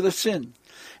receive the sin.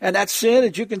 And that sin,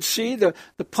 as you can see, the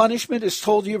punishment is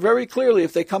told you very clearly.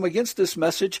 If they come against this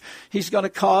message, he's going to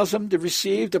cause them to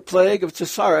receive the plague of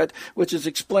Tessaret, which is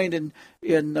explained in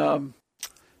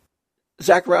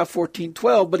Zechariah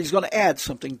 14:12, but he's going to add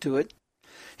something to it.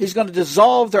 He's going to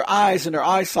dissolve their eyes in their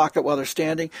eye socket while they're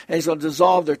standing, and he's going to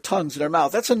dissolve their tongues in their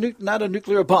mouth. That's not a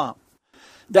nuclear bomb.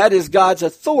 That is God's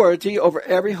authority over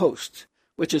every host,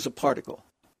 which is a particle.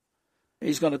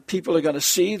 People are going to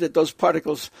see that those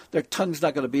particles, their tongue's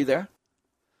not going to be there.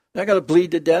 They're going to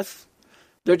bleed to death.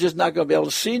 They're just not going to be able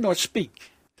to see nor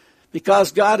speak.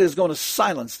 Because God is going to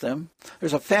silence them.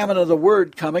 There's a famine of the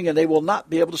word coming, and they will not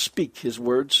be able to speak his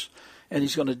words. And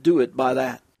he's going to do it by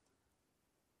that.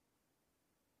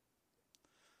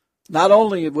 Not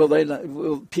only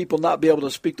will people not be able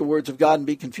to speak the words of God and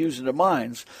be confused in their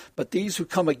minds, but these who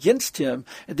come against him,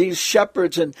 and these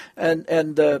shepherds and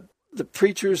the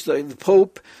preachers, the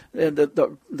Pope, and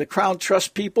the Crown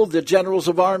Trust people, the generals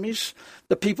of armies,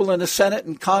 the people in the Senate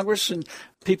and Congress, and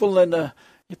people in the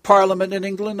Parliament in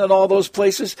England and all those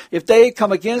places, if they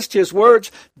come against his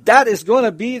words, that is going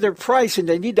to be their price, and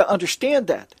they need to understand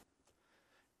that.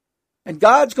 And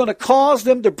God's going to cause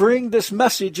them to bring this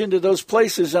message into those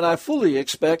places, and I fully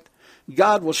expect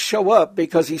God will show up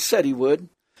because he said he would.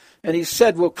 And he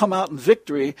said we'll come out in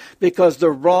victory because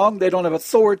they're wrong, they don't have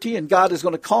authority, and God is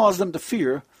going to cause them to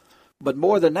fear. But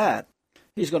more than that,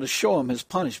 he's going to show them his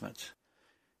punishments.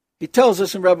 He tells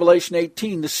us in Revelation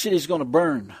 18 the city's going to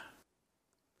burn.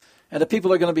 And the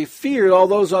people are going to be feared, all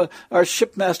those are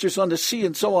shipmasters on the sea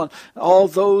and so on, all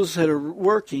those that are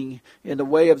working in the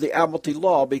way of the Admiralty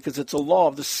law because it's a law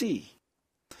of the sea.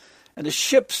 And the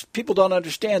ships, people don't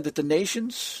understand that the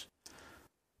nations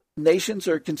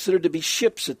are considered to be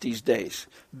ships at these days.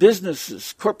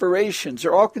 Businesses, corporations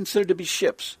are all considered to be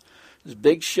ships. There's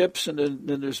big ships and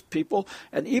then there's people.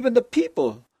 And even the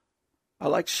people are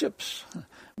like ships.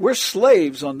 We're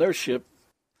slaves on their ship.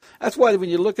 That's why when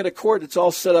you look at a court, it's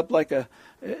all set up like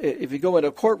if you go in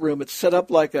a courtroom, it's set up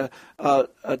like a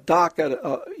dock,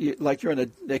 like you're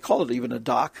in they call it even a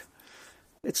dock.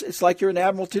 It's like you're in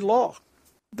Admiralty law.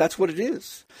 That's what it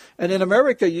is. And in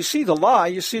America, you see the law,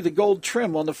 you see the gold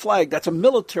trim on the flag. That's a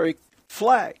military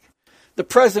flag. The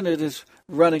president is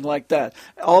running like that.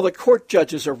 All the court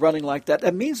judges are running like that.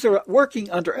 That means they're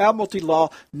working under Admiralty law,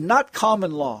 not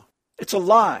common law. It's a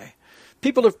lie.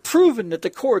 People have proven that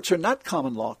the courts are not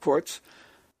common law courts.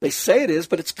 They say it is,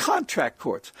 but it's contract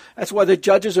courts. That's why the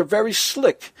judges are very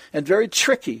slick and very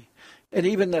tricky. And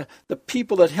even the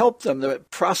people that help them, the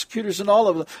prosecutors and all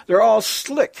of them, they're all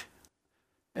slick.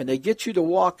 And they get you to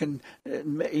walk and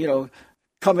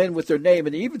come in with their name,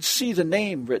 and you even see the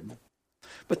name written.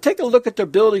 But take a look at their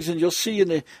buildings, and you'll see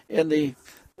in the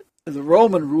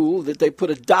Roman rule that they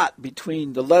put a dot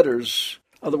between the letters.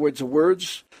 In other words, the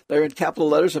words, they're in capital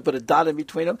letters, they put a dot in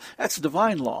between them. That's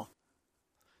divine law.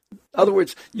 In other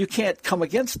words, you can't come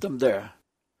against them there.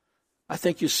 I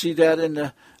think you see that in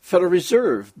the Federal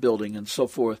Reserve building and so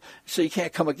forth. So you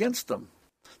can't come against them.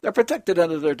 They're protected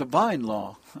under their divine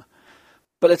law.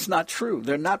 But it's not true.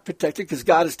 They're not protected because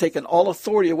God has taken all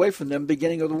authority away from them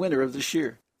beginning of the winter of this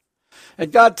year.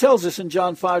 And God tells us in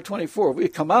John 5:24, if we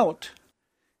come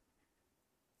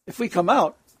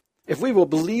out, if we will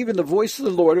believe in the voice of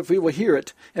the Lord, if we will hear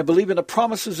it, and believe in the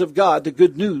promises of God, the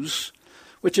good news,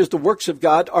 which is the works of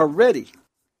God, are ready.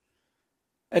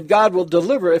 And God will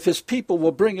deliver if his people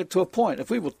will bring it to a point, if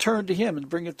we will turn to him and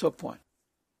bring it to a point.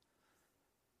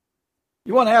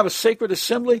 You want to have a sacred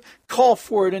assembly? Call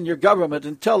for it in your government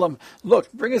and tell them,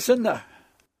 look, bring us in there.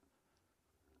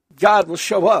 God will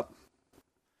show up.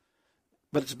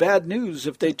 But it's bad news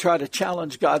if they try to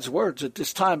challenge God's words at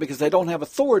this time, because they don't have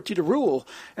authority to rule,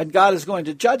 and God is going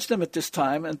to judge them at this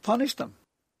time and punish them.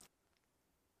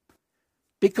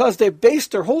 Because they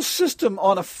based their whole system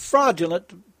on a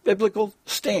fraudulent biblical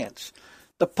stance.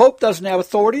 The Pope doesn't have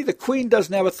authority. The Queen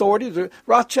doesn't have authority. The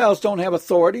Rothschilds don't have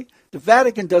authority. The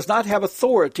Vatican does not have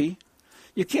authority.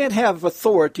 You can't have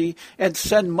authority and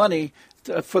send money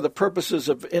for the purposes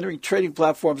of entering trading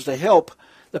platforms to help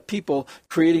the people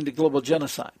creating the global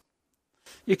genocide.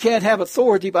 You can't have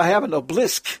authority by having an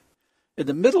obelisk in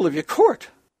the middle of your court.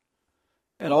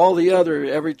 And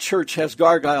every church has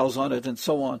gargoyles on it and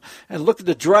so on. And look at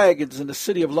the dragons in the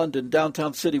city of London,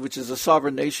 downtown city, which is a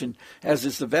sovereign nation, as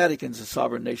is the Vatican's a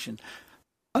sovereign nation,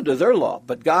 under their law.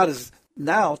 But God has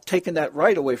now taken that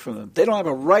right away from them. They don't have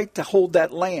a right to hold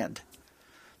that land.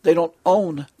 They don't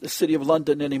own the city of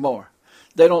London anymore.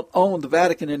 They don't own the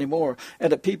Vatican anymore.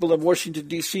 And the people in Washington,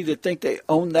 D.C. that think they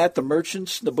own that, the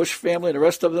merchants, the Bush family, and the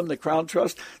rest of them, the Crown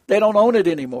Trust, they don't own it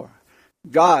anymore.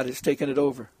 God has taken it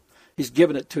over. He's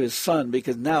given it to his son,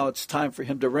 because now it's time for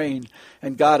him to reign,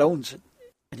 and God owns it.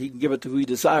 And he can give it to who he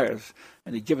desires,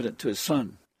 and he's given it to his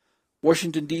son.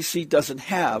 Washington, D.C. doesn't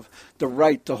have the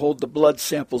right to hold the blood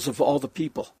samples of all the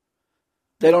people.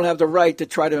 They don't have the right to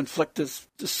try to inflict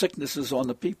the sicknesses on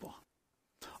the people.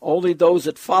 Only those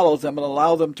that follow them and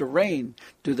allow them to reign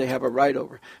do they have a right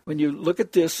over. When you look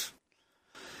at this,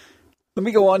 let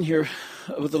me go on here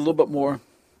with a little bit more.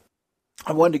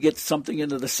 I wanted to get something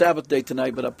into the Sabbath day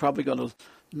tonight, but I'm probably going to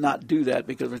not do that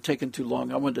because we're taking too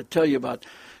long. I wanted to tell you about,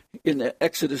 in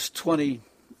Exodus 20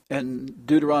 and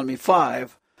Deuteronomy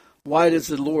 5, why does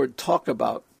the Lord talk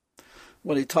about,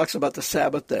 when he talks about the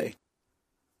Sabbath day,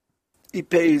 he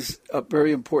pays a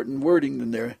very important wording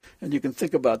in there, and you can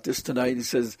think about this tonight. He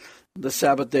says, the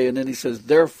Sabbath day, and then he says,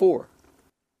 therefore.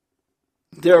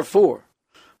 Therefore.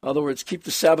 In other words, keep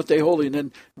the Sabbath day holy, and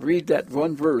then read that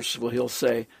one verse where he'll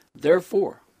say,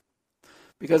 therefore.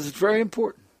 Because it's very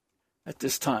important at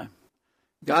this time.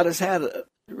 God has had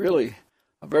really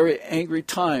a very angry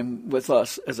time with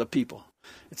us as a people.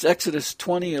 It's Exodus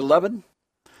 20:11.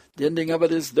 The ending of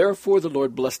it is, therefore the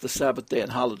Lord blessed the Sabbath day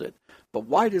and hallowed it. But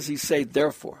why does he say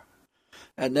therefore?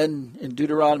 And then in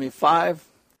Deuteronomy 5,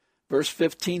 verse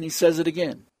 15, he says it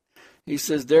again. He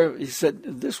said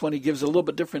this one, he gives a little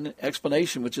bit different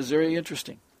explanation, which is very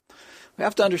interesting. We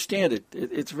have to understand it.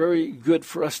 It's very good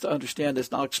for us to understand this,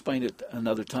 and I'll explain it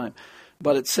another time.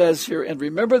 But it says here, and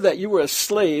remember that you were a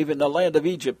slave in the land of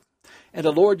Egypt, and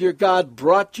the Lord your God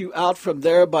brought you out from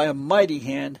there by a mighty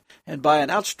hand and by an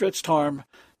outstretched arm.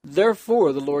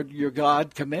 Therefore, the Lord your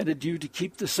God commanded you to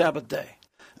keep the Sabbath day.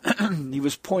 He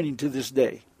was pointing to this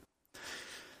day.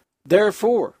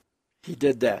 Therefore, he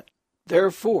did that.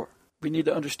 Therefore, we need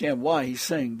to understand why he's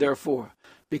saying therefore,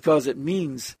 because it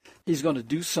means he's going to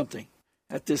do something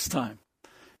at this time.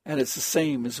 And it's the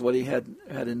same as what he had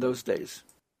in those days.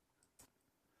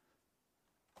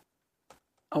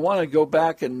 I want to go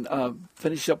back and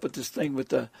finish up with this thing with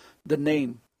the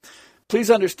name. Please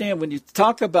understand, when you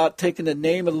talk about taking the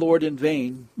name of the Lord in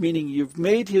vain, meaning you've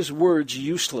made his words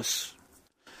useless.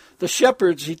 The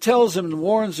shepherds, he tells them and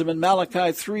warns them in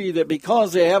Malachi 3 that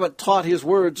because they haven't taught his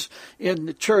words in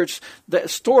the church, the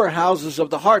storehouses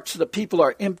of the hearts of the people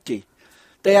are empty.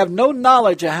 They have no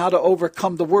knowledge of how to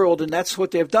overcome the world, and that's what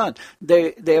they've done.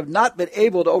 They have not been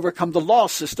able to overcome the law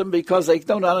system because they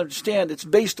don't understand it's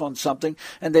based on something,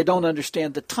 and they don't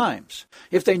understand the times.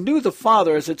 If they knew the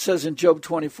Father, as it says in Job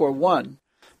 24:1,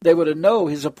 they would have known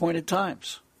his appointed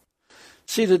times.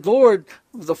 See, the Lord,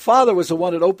 the Father was the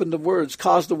one that opened the words,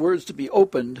 caused the words to be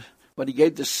opened. When he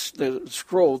gave the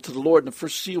scroll to the Lord, and the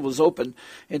first seal was opened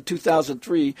in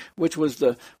 2003, which was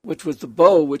the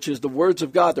bow, which is the words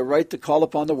of God, the right to call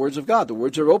upon the words of God. The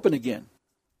words are open again.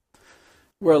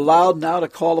 We're allowed now to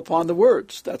call upon the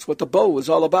words. That's what the bow was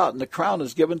all about. And the crown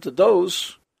is given to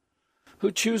those who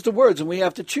choose the words. And we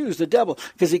have to choose the devil,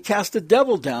 because he cast the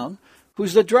devil down,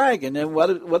 who's the dragon. And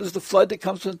what is the flood that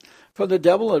comes from the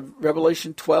devil in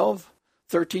Revelation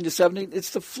 12:13-17,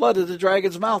 it's the flood of the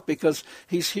dragon's mouth, because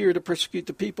he's here to persecute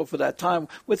the people for that time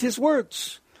with his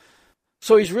words.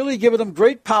 So he's really given them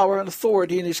great power and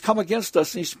authority, and he's come against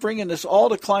us, and he's bringing this all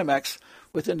to climax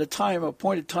within the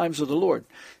appointed times of the Lord.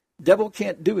 Devil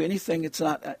can't do anything. It's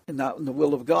not in the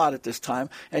will of God at this time,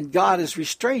 and God has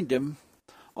restrained him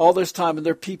all this time and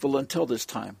their people until this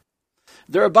time.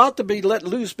 They're about to be let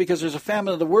loose because there's a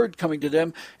famine of the word coming to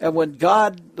them. And when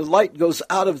the light goes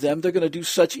out of them, they're going to do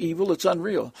such evil, it's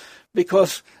unreal.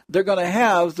 Because they're going to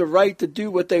have the right to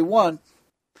do what they want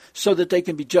so that they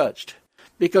can be judged.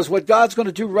 Because what God's going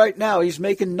to do right now, he's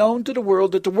making known to the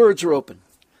world that the words are open.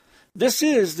 This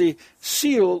is the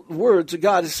sealed words that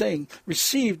God is saying.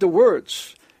 Receive the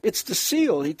words. It's the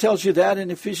seal. He tells you that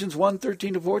in Ephesians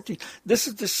 1:13-14. This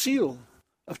is the seal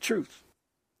of truth.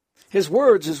 His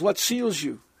words is what seals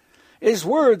you. His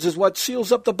words is what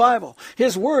seals up the Bible.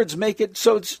 His words make it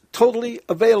so it's totally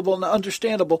available and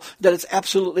understandable that it's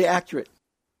absolutely accurate.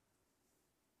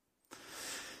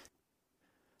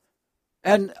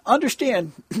 And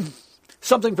understand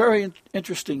something very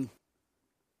interesting.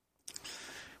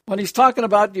 When he's talking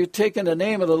about you taking the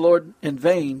name of the Lord in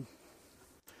vain,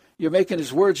 you're making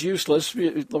his words useless,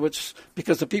 which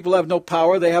because the people have no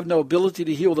power, they have no ability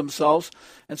to heal themselves,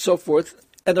 and so forth.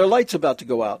 And their light's about to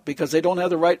go out because they don't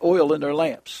have the right oil in their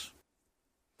lamps.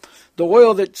 The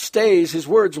oil that stays, his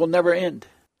words will never end.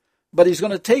 But he's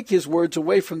going to take his words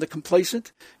away from the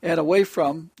complacent and away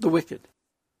from the wicked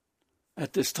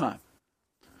at this time.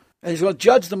 And he's going to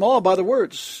judge them all by the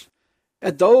words.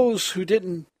 And those who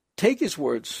didn't take his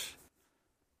words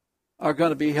are going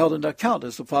to be held into account.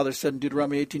 As the Father said in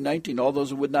Deuteronomy 18:19, all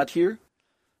those who would not hear,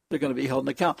 they're going to be held in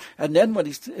account. And then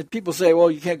when people say,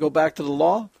 well, you can't go back to the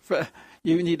law,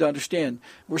 you need to understand,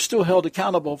 we're still held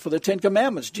accountable for the 10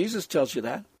 Commandments. Jesus tells you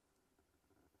that.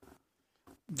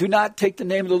 Do not take the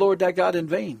name of the Lord thy God in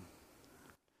vain.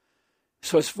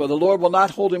 So it's for the Lord will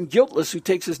not hold him guiltless who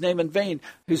takes his name in vain,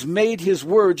 who's made his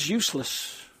words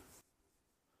useless.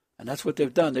 And that's what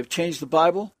they've done. They've changed the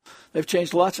Bible. They've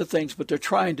changed lots of things, but they're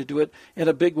trying to do it in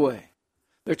a big way.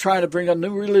 They're trying to bring a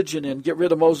new religion in, get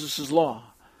rid of Moses'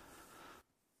 law,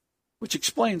 which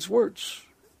explains words.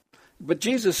 But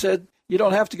Jesus said, you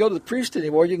don't have to go to the priest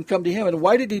anymore. You can come to him. And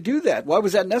why did he do that? Why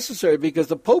was that necessary? Because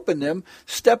the Pope and them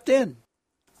stepped in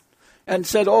and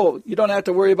said, oh, you don't have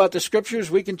to worry about the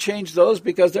scriptures. We can change those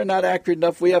because they're not accurate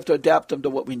enough. We have to adapt them to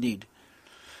what we need.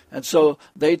 And so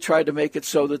they tried to make it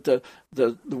so that the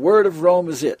word of Rome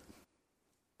is it.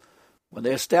 When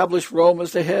they established Rome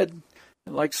as the head,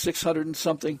 in like 600 and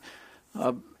something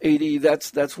AD,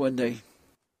 that's when they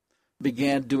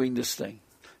began doing this thing.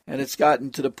 And it's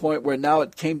gotten to the point where now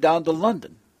it came down to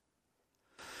London.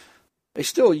 They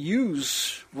still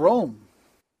use Rome.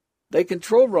 They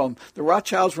control Rome. The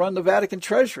Rothschilds run the Vatican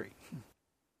treasury.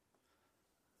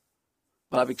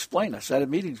 But I've explained, I sat in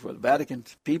meetings where the Vatican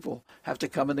people have to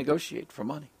come and negotiate for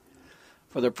money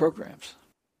for their programs.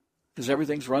 Because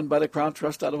everything's run by the Crown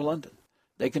Trust out of London.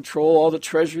 They control all the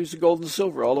treasuries of gold and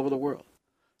silver all over the world.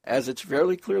 As it's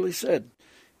very clearly said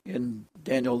in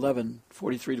Daniel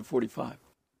 11:43-45.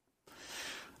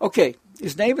 Okay,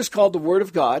 his name is called the Word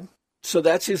of God, so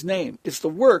that's his name. It's the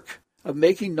work of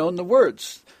making known the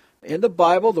words. In the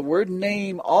Bible, the word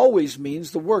name always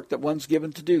means the work that one's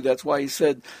given to do. That's why he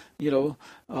said,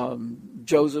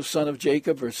 Joseph, son of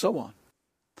Jacob, or so on.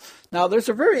 Now, there's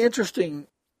a very interesting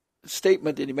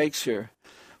statement that he makes here.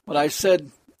 When I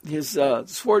said his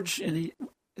sword,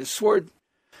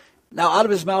 now out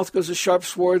of his mouth goes a sharp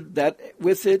sword, that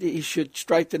with it he should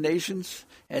strike the nations,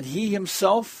 and he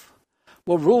himself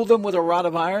will rule them with a rod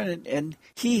of iron, and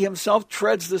he himself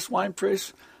treads this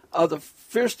winepress of the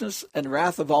fierceness and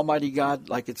wrath of Almighty God,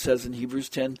 like it says in Hebrews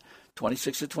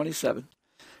 10:26-27,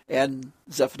 and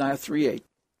Zephaniah 3:8.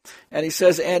 And he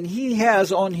says, and he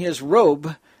has on his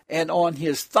robe and on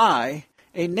his thigh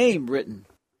a name written.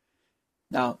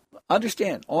 Now,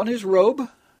 understand, on his robe,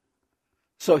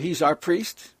 so he's our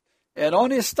priest, and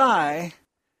on his thigh,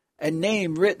 a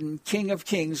name written, King of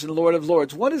Kings and Lord of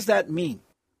Lords. What does that mean?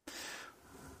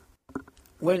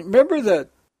 Remember the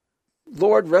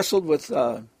Lord wrestled with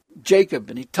Jacob,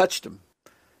 and he touched him,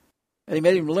 and he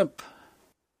made him limp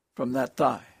from that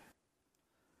thigh.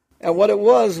 And what it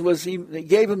was he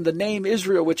gave him the name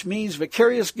Israel, which means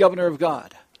vicarious governor of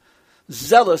God,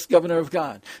 zealous governor of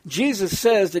God. Jesus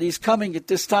says that he's coming at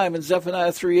this time in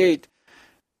Zephaniah 3:8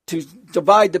 to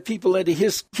divide the people into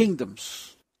his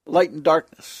kingdoms, light and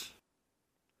darkness.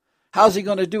 How's he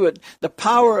going to do it? The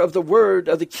power of the word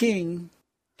of the king.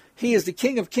 He is the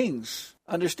King of Kings.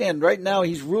 Understand, right now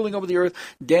he's ruling over the earth.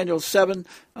 Daniel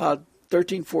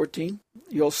 7:13-14.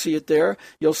 You'll see it there.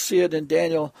 You'll see it in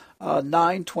Daniel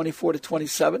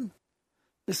 9:24-27.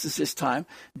 This is his time.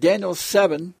 Daniel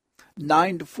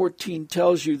 7:9-14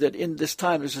 tells you that in this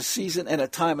time there's a season and a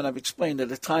time, and I've explained that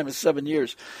the time is 7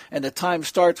 years. And the time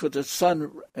starts with the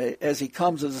sun as he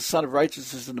comes as the Son of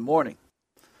Righteousness in the morning,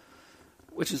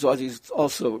 which is what he's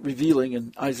also revealing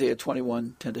in Isaiah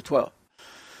 21:10-12.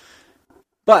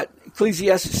 But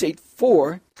Ecclesiastes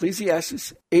 8:4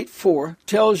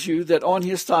 tells you that on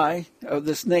his thigh of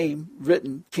this name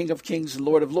written, King of Kings and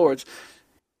Lord of Lords,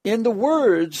 in the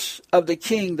words of the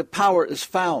king the power is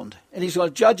found. And he's going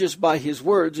to judge us by his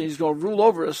words, and he's going to rule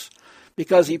over us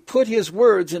because he put his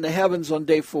words in the heavens on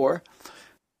day 4.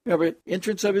 Remember,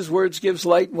 entrance of his words gives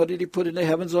light. And what did he put in the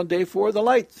heavens on day 4? The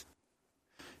light.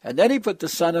 And then he put the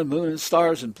sun and moon and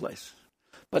stars in place.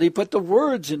 But he put the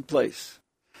words in place.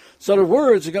 So the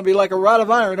words are going to be like a rod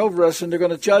of iron over us, and they're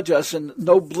going to judge us, and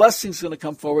no blessing's going to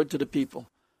come forward to the people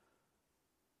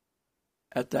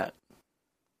at that.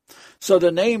 So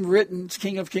the name written,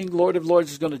 King of Kings, Lord of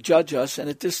Lords, is going to judge us. And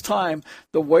at this time,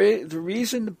 the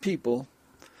reason the people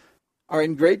are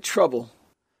in great trouble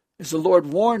is the Lord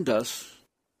warned us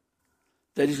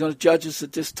that he's going to judge us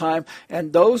at this time.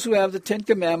 And those who have the 10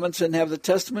 Commandments and have the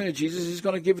testimony of Jesus, he's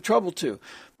going to give trouble to.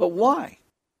 But why?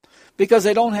 Because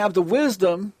they don't have the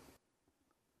wisdom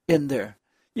in there.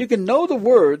 You can know the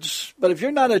words, but if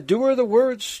you're not a doer of the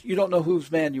words, you don't know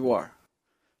whose man you are.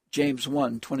 James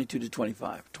 1, 22 to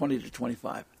 25, 20 to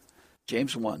 25.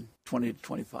 James 1, 20 to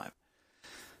 25.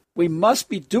 We must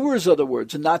be doers of the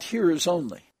words and not hearers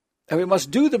only. And we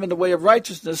must do them in the way of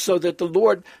righteousness so that the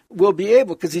Lord will be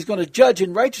able, because he's going to judge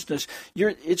in righteousness.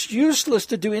 It's useless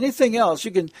to do anything else.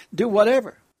 You can do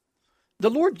whatever. The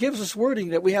Lord gives us wording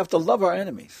that we have to love our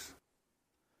enemies.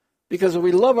 Because if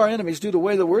we love our enemies, do the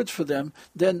way of the words for them,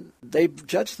 then they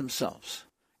judge themselves.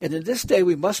 And in this day,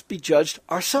 we must be judged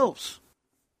ourselves.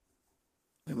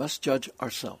 We must judge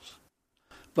ourselves.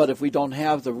 But if we don't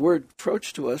have the word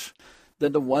approach to us,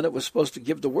 then the one that was supposed to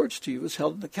give the words to you is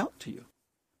held in account to you,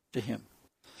 to him.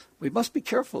 We must be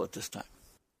careful at this time.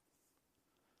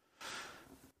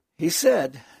 He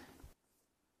said,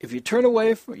 if you turn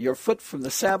away your foot from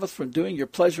the Sabbath, from doing your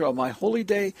pleasure on my holy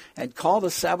day, and call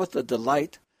the Sabbath a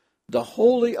delight, the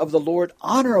holy of the Lord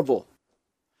honorable,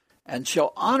 and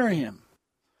shall honor him,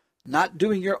 not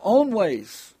doing your own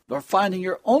ways, nor finding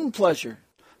your own pleasure,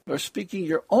 nor speaking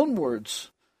your own words,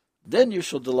 then you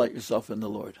shall delight yourself in the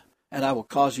Lord, and I will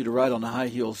cause you to ride on the high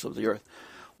hills of the earth.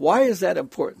 Why is that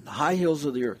important? The high hills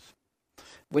of the earth.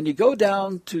 When you go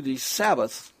down to the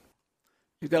Sabbath,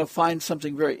 you're going to find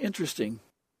something very interesting.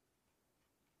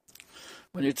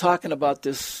 When you're talking about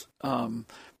this,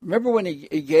 remember when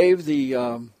he gave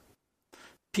the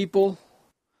people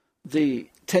the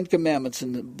 10 Commandments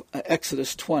in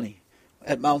Exodus 20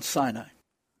 at Mount Sinai?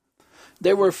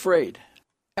 They were afraid.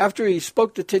 After he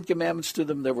spoke the 10 Commandments to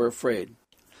them, they were afraid.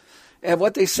 And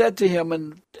what they said to him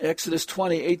in Exodus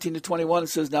 20, 18 to 21, it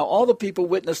says, now all the people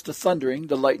witnessed the thundering,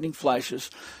 the lightning flashes,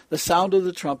 the sound of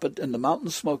the trumpet, and the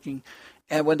mountain smoking.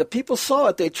 And when the people saw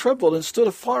it, they trembled and stood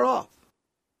afar off.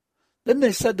 Then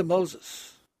they said to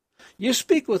Moses, you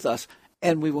speak with us,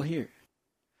 and we will hear.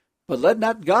 But let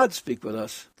not God speak with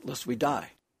us, lest we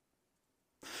die.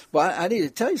 Well, I need to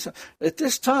tell you something. At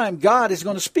this time, God is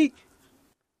going to speak.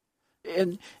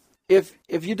 And if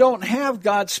you don't have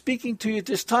God speaking to you at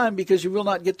this time because you will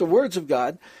not get the words of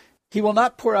God, he will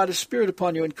not pour out his Spirit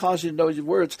upon you and cause you to know his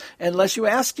words unless you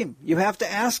ask him. You have to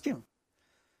ask him.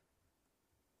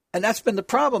 And that's been the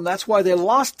problem. That's why they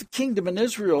lost the kingdom in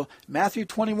Israel. Matthew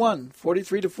 21,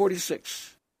 43 to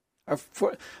 46.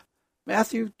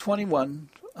 Matthew 21,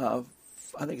 I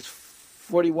think it's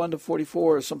 41 to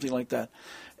 44 or something like that.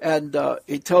 And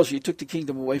it tells you he took the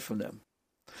kingdom away from them.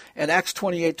 And Acts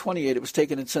 28, 28, it was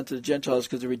taken and sent to the Gentiles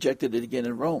because they rejected it again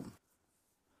in Rome.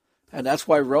 And that's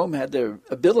why Rome had the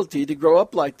ability to grow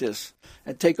up like this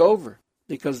and take over,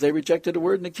 because they rejected the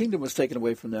word and the kingdom was taken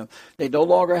away from them. They no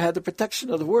longer had the protection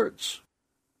of the words.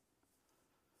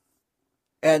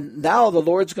 And now the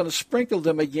Lord's going to sprinkle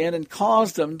them again and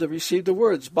cause them to receive the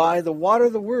words. By the water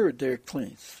of the word they're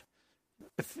cleansed.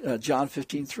 John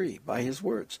 15:3, by his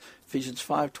words. Ephesians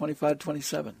 5, 25,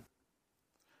 27.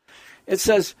 It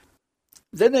says,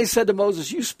 then they said to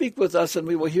Moses, you speak with us and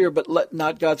we will hear, but let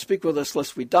not God speak with us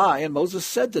lest we die. And Moses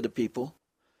said to the people,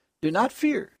 do not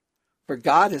fear, for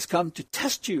God has come to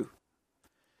test you.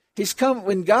 He's come,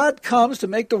 when God comes to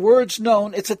make the words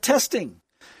known, it's a testing.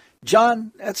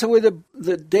 John, that's the way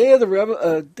the day of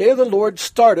the Lord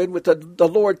started, with the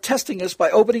Lord testing us by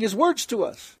opening his words to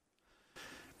us.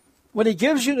 When he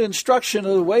gives you the instruction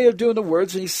of the way of doing the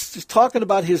words, and he's talking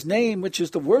about his name, which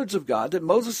is the words of God, that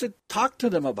Moses had talked to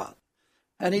them about.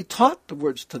 And he taught the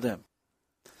words to them.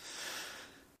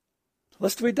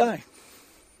 Lest we die.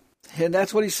 And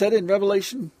that's what he said in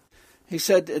Revelation. He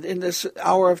said, in this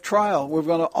hour of trial, we're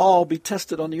going to all be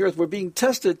tested on the earth. We're being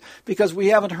tested because we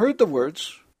haven't heard the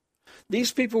words.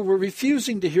 These people were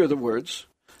refusing to hear the words.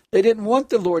 They didn't want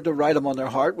the Lord to write them on their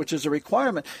heart, which is a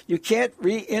requirement. You can't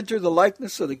re-enter the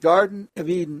likeness of the Garden of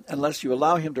Eden unless you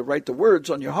allow him to write the words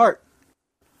on your heart.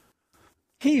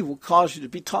 He will cause you to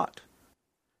be taught.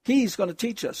 He's going to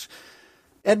teach us.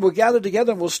 And we'll gather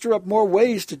together and we'll stir up more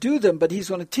ways to do them, but he's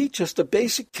going to teach us the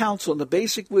basic counsel and the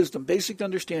basic wisdom, basic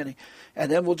understanding, and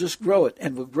then we'll just grow it,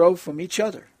 and we'll grow from each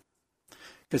other.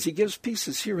 Because he gives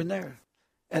pieces here and there.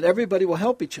 and everybody will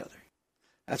help each other.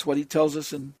 That's what he tells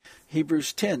us in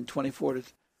Hebrews 10, 24 to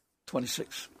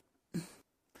 26.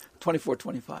 24,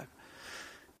 25.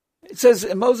 It says,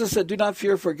 and Moses said, do not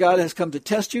fear, for God has come to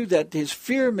test you, that his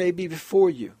fear may be before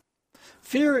you.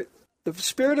 Fear, the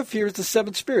spirit of fear is the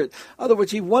seventh spirit. In other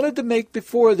words, he wanted to make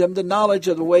before them the knowledge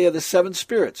of the way of the seven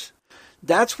spirits.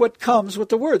 That's what comes with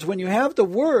the words. When you have the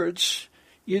words,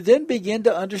 you then begin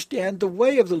to understand the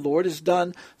way of the Lord is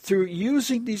done through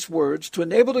using these words to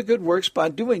enable the good works by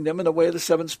doing them in the way of the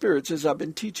seven spirits, as I've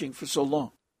been teaching for so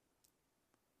long.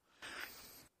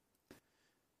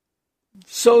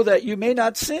 So that you may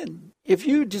not sin. If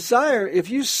you desire, if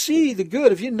you see the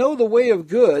good, if you know the way of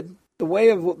good, the way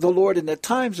of the Lord in the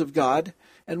times of God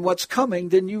and what's coming,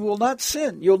 then you will not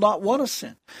sin. You'll not want to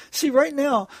sin. See, right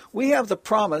now, we have the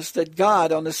promise that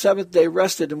God on the seventh day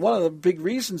rested, and one of the big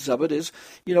reasons of it is,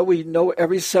 we know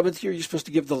every seventh year you're supposed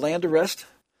to give the land a rest.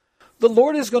 The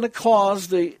Lord is going to cause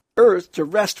the earth to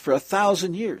rest for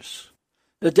 1,000 years.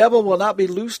 The devil will not be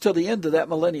loosed till the end of that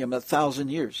millennium, 1,000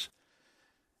 years.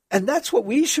 And that's what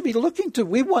we should be looking to.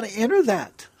 We want to enter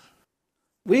that.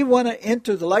 We want to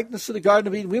enter the likeness of the Garden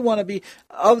of Eden. We want to be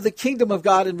of the kingdom of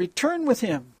God and return with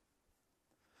him.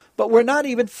 But we're not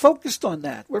even focused on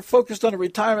that. We're focused on a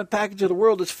retirement package of the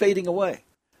world that's fading away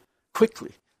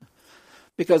quickly,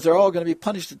 because they're all going to be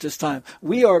punished at this time.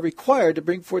 We are required to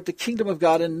bring forth the kingdom of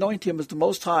God and anoint him as the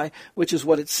Most High, which is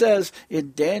what it says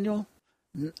in Daniel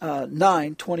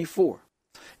 9:24.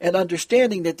 And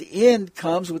understanding that the end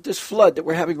comes with this flood that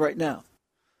we're having right now.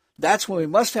 That's when we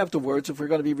must have the words if we're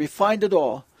going to be refined at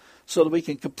all, so that we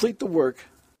can complete the work.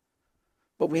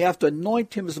 But we have to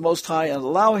anoint him as the Most High and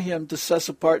allow him to set us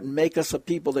apart and make us a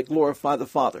people that glorify the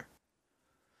Father.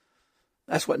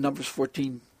 That's what Numbers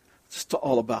 14 is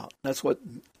all about. That's what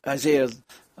Isaiah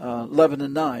 11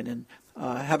 and 9 and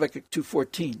Habakkuk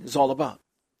 2:14 is all about.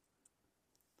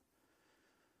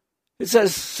 It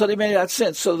says, so they may not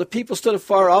sin. So the people stood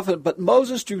afar off, but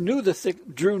Moses drew near the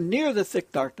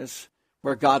thick darkness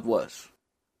where God was.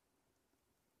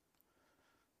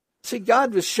 See,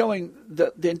 God was showing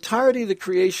the entirety of the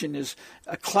creation is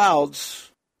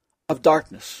clouds of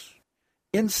darkness.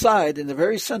 Inside, in the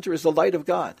very center, is the light of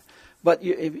God. But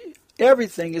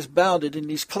everything is bounded in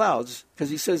these clouds,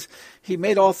 because he says he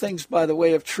made all things by the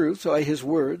way of truth, by his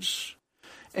words,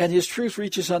 and his truth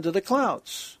reaches unto the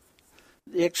clouds.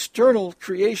 The external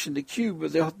creation, the cube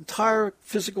of the entire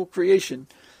physical creation,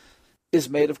 is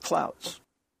made of clouds.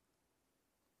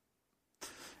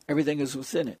 Everything is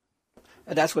within it.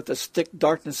 And that's what this thick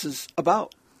darkness is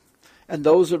about. And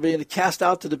those that are being cast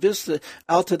out to the abyss,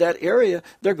 out to that area,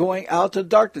 they're going out to the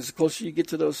darkness. The closer you get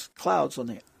to those clouds on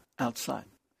the outside,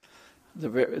 the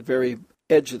very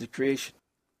edge of the creation.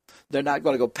 They're not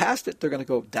going to go past it. They're going to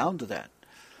go down to that.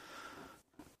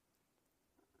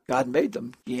 God made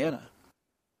them, Gehenna.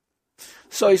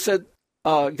 So he said,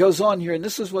 goes on here, and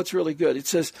this is what's really good. It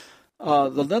says,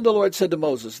 then the Lord said to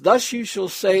Moses, thus you shall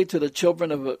say to the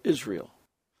children of Israel.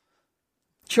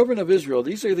 Children of Israel,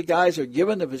 these are the guys who are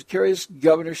given the vicarious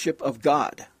governorship of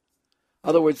God. In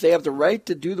other words, they have the right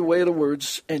to do the way of the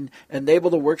words and enable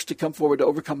the works to come forward to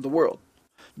overcome the world.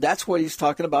 That's what he's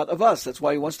talking about of us. That's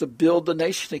why he wants to build the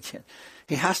nation again.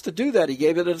 He has to do that. He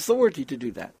gave it authority to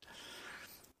do that.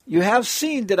 You have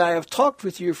seen that I have talked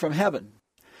with you from heaven.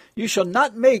 You shall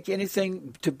not make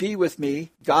anything to be with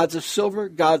me, gods of silver,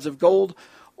 gods of gold,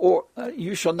 or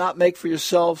you shall not make for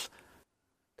yourselves,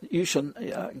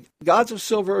 gods of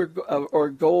silver or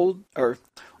gold, or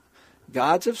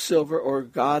gods of silver or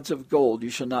gods of gold you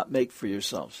shall not make for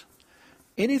yourselves.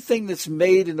 Anything that's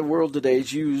made in the world today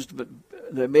is used, but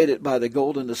they made it by the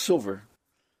gold and the silver.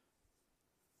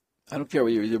 I don't care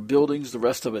whether your buildings, the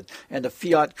rest of it, and the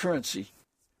fiat currency.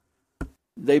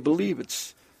 They believe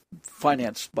it's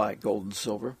financed by gold and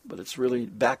silver, but it's really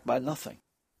backed by nothing.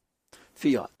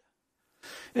 Fiat.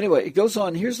 Anyway, it goes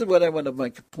on. Here's what I want to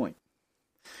make a point.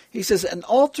 He says, an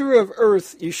altar of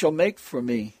earth you shall make for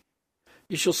me.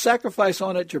 You shall sacrifice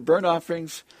on it your burnt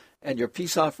offerings and your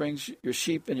peace offerings, your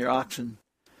sheep and your oxen.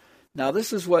 Now,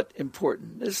 this is what's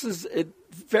important. This is the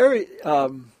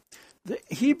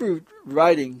Hebrew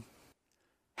writing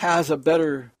has a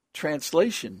better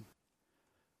translation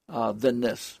than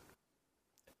this.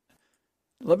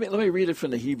 Let me read it from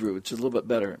the Hebrew. It's a little bit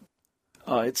better.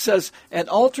 It says, an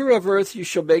altar of earth you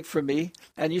shall make for me,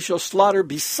 and you shall slaughter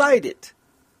beside it,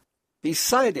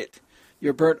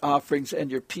 your burnt offerings and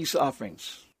your peace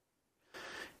offerings,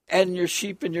 and your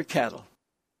sheep and your cattle.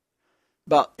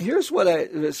 But here's what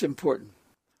is important.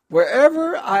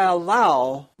 Wherever I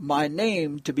allow my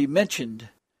name to be mentioned,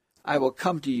 I will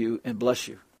come to you and bless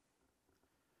you.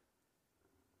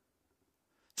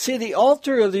 See, the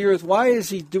altar of the earth, why is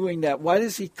he doing that? Why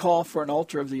does he call for an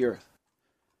altar of the earth?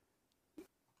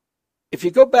 If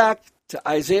you go back to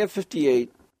Isaiah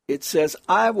 58, it says,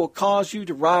 I will cause you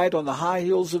to ride on the high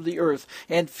hills of the earth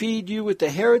and feed you with the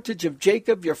heritage of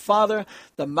Jacob, your father.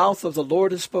 The mouth of the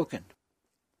Lord has spoken.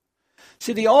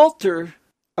 See, the altar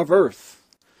of earth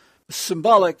is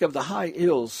symbolic of the high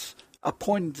hills,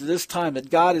 pointing to this time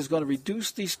that God is going to reduce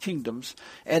these kingdoms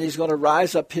and he's going to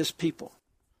rise up his people.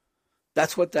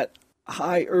 That's what that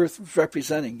high earth is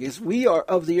representing, is we are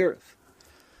of the earth.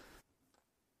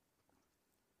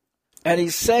 And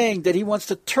he's saying that he wants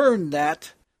to turn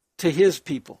that to his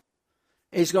people.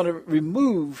 He's going to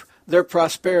remove their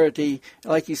prosperity,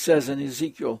 like he says in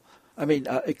Ecclesiastes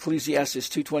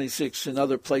 2:26 and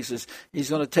other places. He's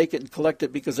going to take it and collect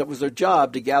it because it was their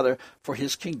job to gather for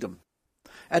his kingdom.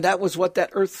 And that was what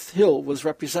that earth hill was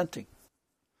representing.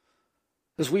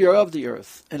 Because we are of the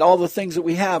earth, and all the things that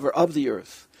we have are of the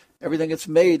earth. Everything that's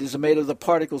made is made of the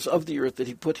particles of the earth that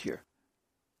he put here.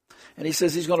 And he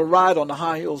says he's going to ride on the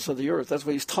high hills of the earth. That's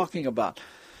what he's talking about.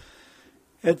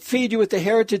 And feed you with the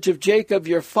heritage of Jacob,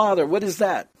 your father. What is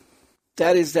that?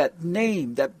 That is that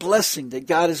name, that blessing that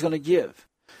God is going to give.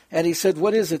 And he said,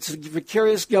 what is it? It's a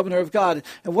vicarious governor of God.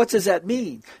 And what does that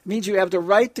mean? It means you have the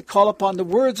right to call upon the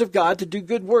words of God to do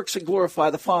good works and glorify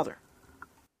the Father.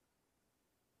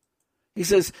 He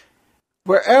says,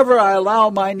 wherever I allow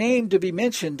my name to be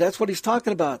mentioned, that's what he's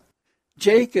talking about.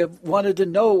 Jacob wanted to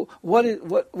know,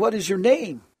 what is your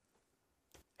name?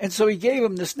 And so he gave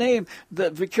him this name,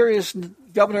 the vicarious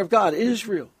governor of God,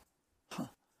 Israel.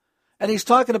 And he's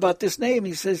talking about this name.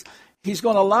 He says he's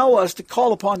going to allow us to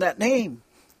call upon that name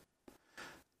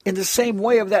in the same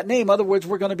way of that name. In other words,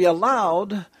 we're going to be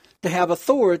allowed to have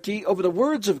authority over the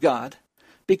words of God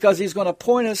because he's going to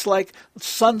appoint us like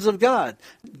sons of God,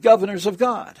 governors of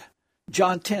God.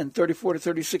 John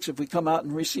 10:34-36, if we come out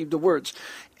and receive the words.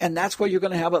 And that's where you're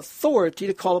going to have authority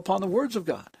to call upon the words of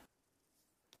God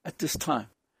at this time.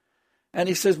 And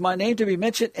he says, my name to be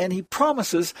mentioned, and he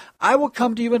promises, I will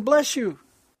come to you and bless you.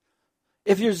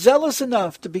 If you're zealous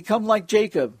enough to become like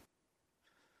Jacob,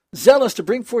 zealous to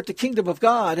bring forth the kingdom of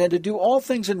God and to do all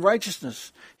things in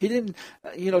righteousness. He didn't,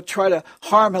 try to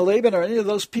harm Laban or any of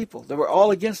those people that were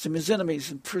all against him, his enemies,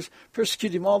 and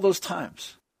persecuted him all those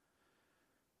times.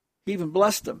 He even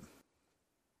blessed them.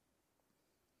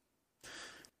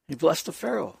 He blessed the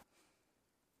Pharaoh.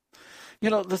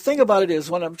 The thing about it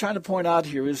is, what I'm trying to point out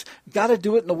here is, got to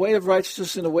do it in the way of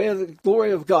righteousness, in the way of the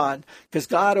glory of God, because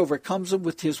God overcomes them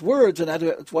with his words, and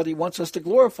that's what he wants us to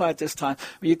glorify at this time.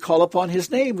 You call upon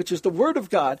his name, which is the word of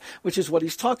God, which is what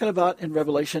he's talking about in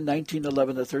Revelation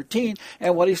 19:11-13,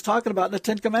 and what he's talking about in the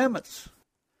Ten Commandments.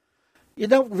 You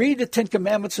don't read the Ten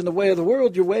Commandments in the way of the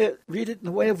world, read it in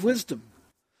the way of wisdom.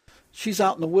 She's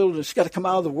out in the wilderness. She's got to come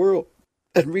out of the world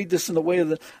and read this in the way of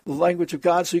the language of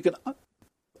God so you can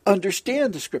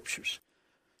understand the scriptures.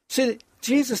 See,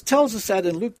 Jesus tells us that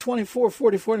in Luke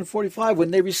 24:44 and 45.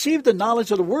 When they received the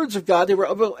knowledge of the words of God, they were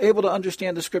able to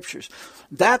understand the scriptures.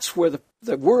 That's where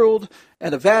the world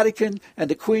and the Vatican and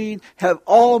the Queen have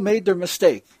all made their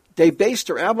mistake. They based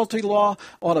their admiralty law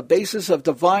on a basis of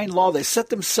divine law. They set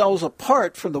themselves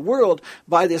apart from the world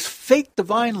by this fake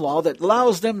divine law that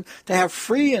allows them to have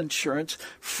free insurance,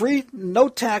 no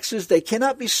taxes. They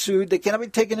cannot be sued. They cannot be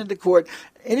taken into court.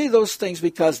 Any of those things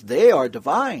because they are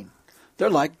divine. They're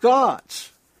like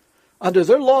gods. Under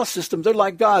their law system, they're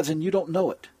like gods, and you don't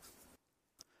know it.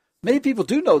 Many people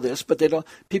do know this, but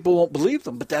people won't believe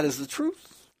them. But that is the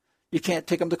truth. You can't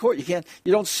take them to court. You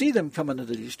don't see them coming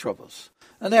into these troubles.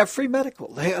 And they have free medical.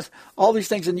 They have all these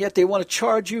things, and yet they want to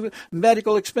charge you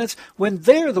medical expense when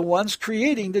they're the ones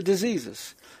creating the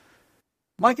diseases.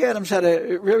 Mike Adams had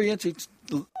a very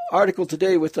interesting article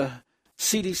today with the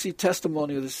CDC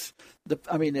testimony of this.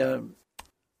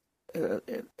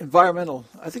 Environmental.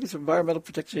 I think it's Environmental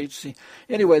Protection Agency.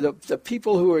 Anyway, the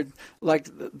people who are like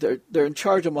they're in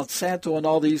charge of Monsanto and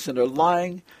all these, and they're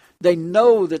lying. They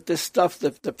know that this stuff,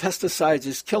 the pesticides,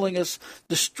 is killing us,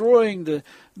 destroying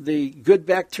the good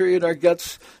bacteria in our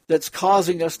guts that's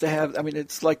causing us to have,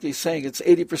 it's like they're saying, it's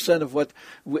 80% of what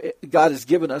God has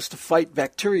given us to fight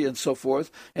bacteria and so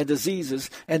forth and diseases,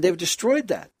 and they've destroyed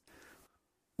that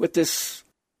with this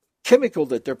chemical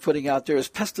that they're putting out there as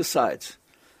pesticides.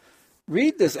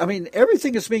 Read this.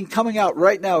 Everything is coming out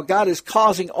right now. God is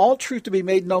causing all truth to be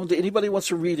made known to anybody who wants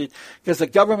to read it, because the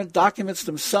government documents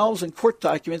themselves and court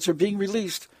documents are being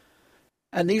released.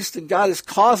 And God is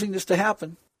causing this to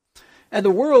happen. And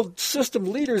the world system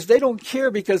leaders, they don't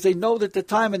care because they know that the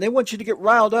time, and they want you to get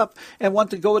riled up and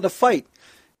want to go in a fight.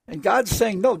 And God's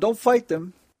saying, no, don't fight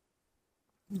them.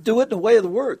 Do it in the way of the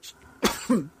words,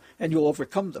 and you'll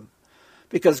overcome them.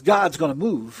 because God's going to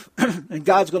move, and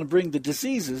God's going to bring the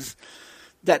diseases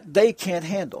that they can't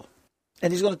handle.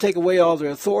 And he's going to take away all their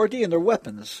authority, and their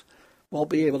weapons won't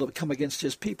be able to come against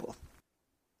his people.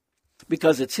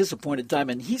 Because it's his appointed time,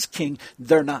 and he's king,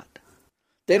 they're not.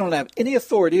 They don't have any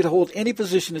authority to hold any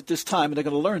position at this time, and they're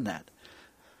going to learn that.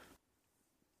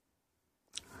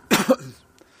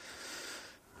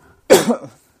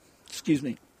 Excuse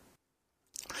me.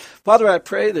 Father, I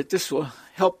pray that this will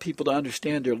help people to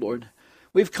understand, dear Lord.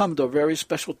 We've come to a very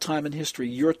special time in history,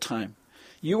 your time.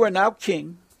 You are now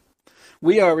king.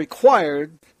 We are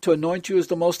required to anoint you as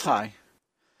the Most High.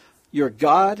 You're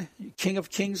God, King of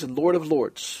kings and Lord of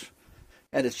lords.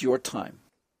 And it's your time.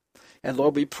 And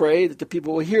Lord, we pray that the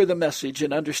people will hear the message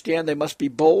and understand they must be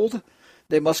bold.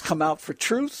 They must come out for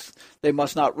truth. They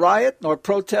must not riot nor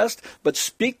protest, but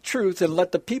speak truth and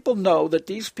let the people know that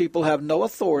these people have no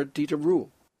authority to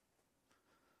rule.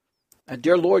 And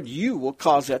dear Lord, you will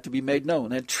cause that to be made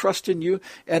known, and trust in you,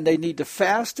 and they need to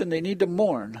fast and they need to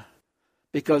mourn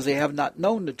because they have not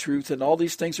known the truth, and all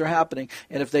these things are happening.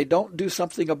 And if they don't do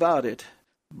something about it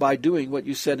by doing what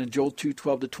you said in Joel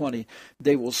 2:12-20,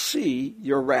 they will see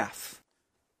your wrath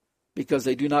because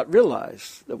they do not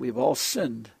realize that we've all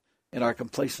sinned in our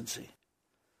complacency.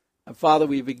 And Father,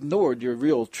 we've ignored your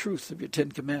real truth of your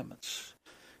 10 Commandments,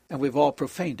 and we've all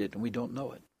profaned it, and we don't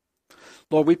know it.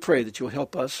 Lord, we pray that you'll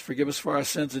help us, forgive us for our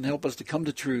sins, and help us to come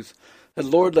to truth.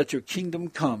 And Lord, let your kingdom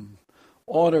come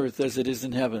on earth as it is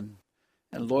in heaven.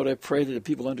 And Lord, I pray that the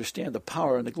people understand the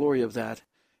power and the glory of that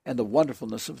and the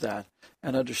wonderfulness of that,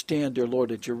 and understand, dear Lord,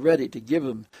 that you're ready to give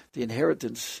them the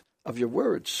inheritance of your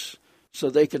words so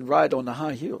they can ride on the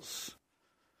high hills.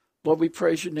 Lord, we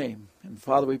praise your name. And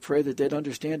Father, we pray that they'd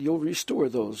understand you'll restore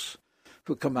those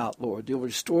who come out, Lord. You'll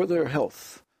restore their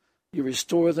health. You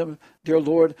restore them, dear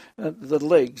Lord, the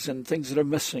legs and things that are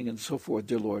missing and so forth,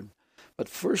 dear Lord. But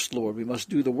first, Lord, we must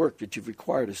do the work that you've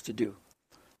required us to do.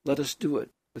 Let us do it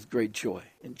with great joy.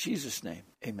 In Jesus' name,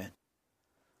 amen.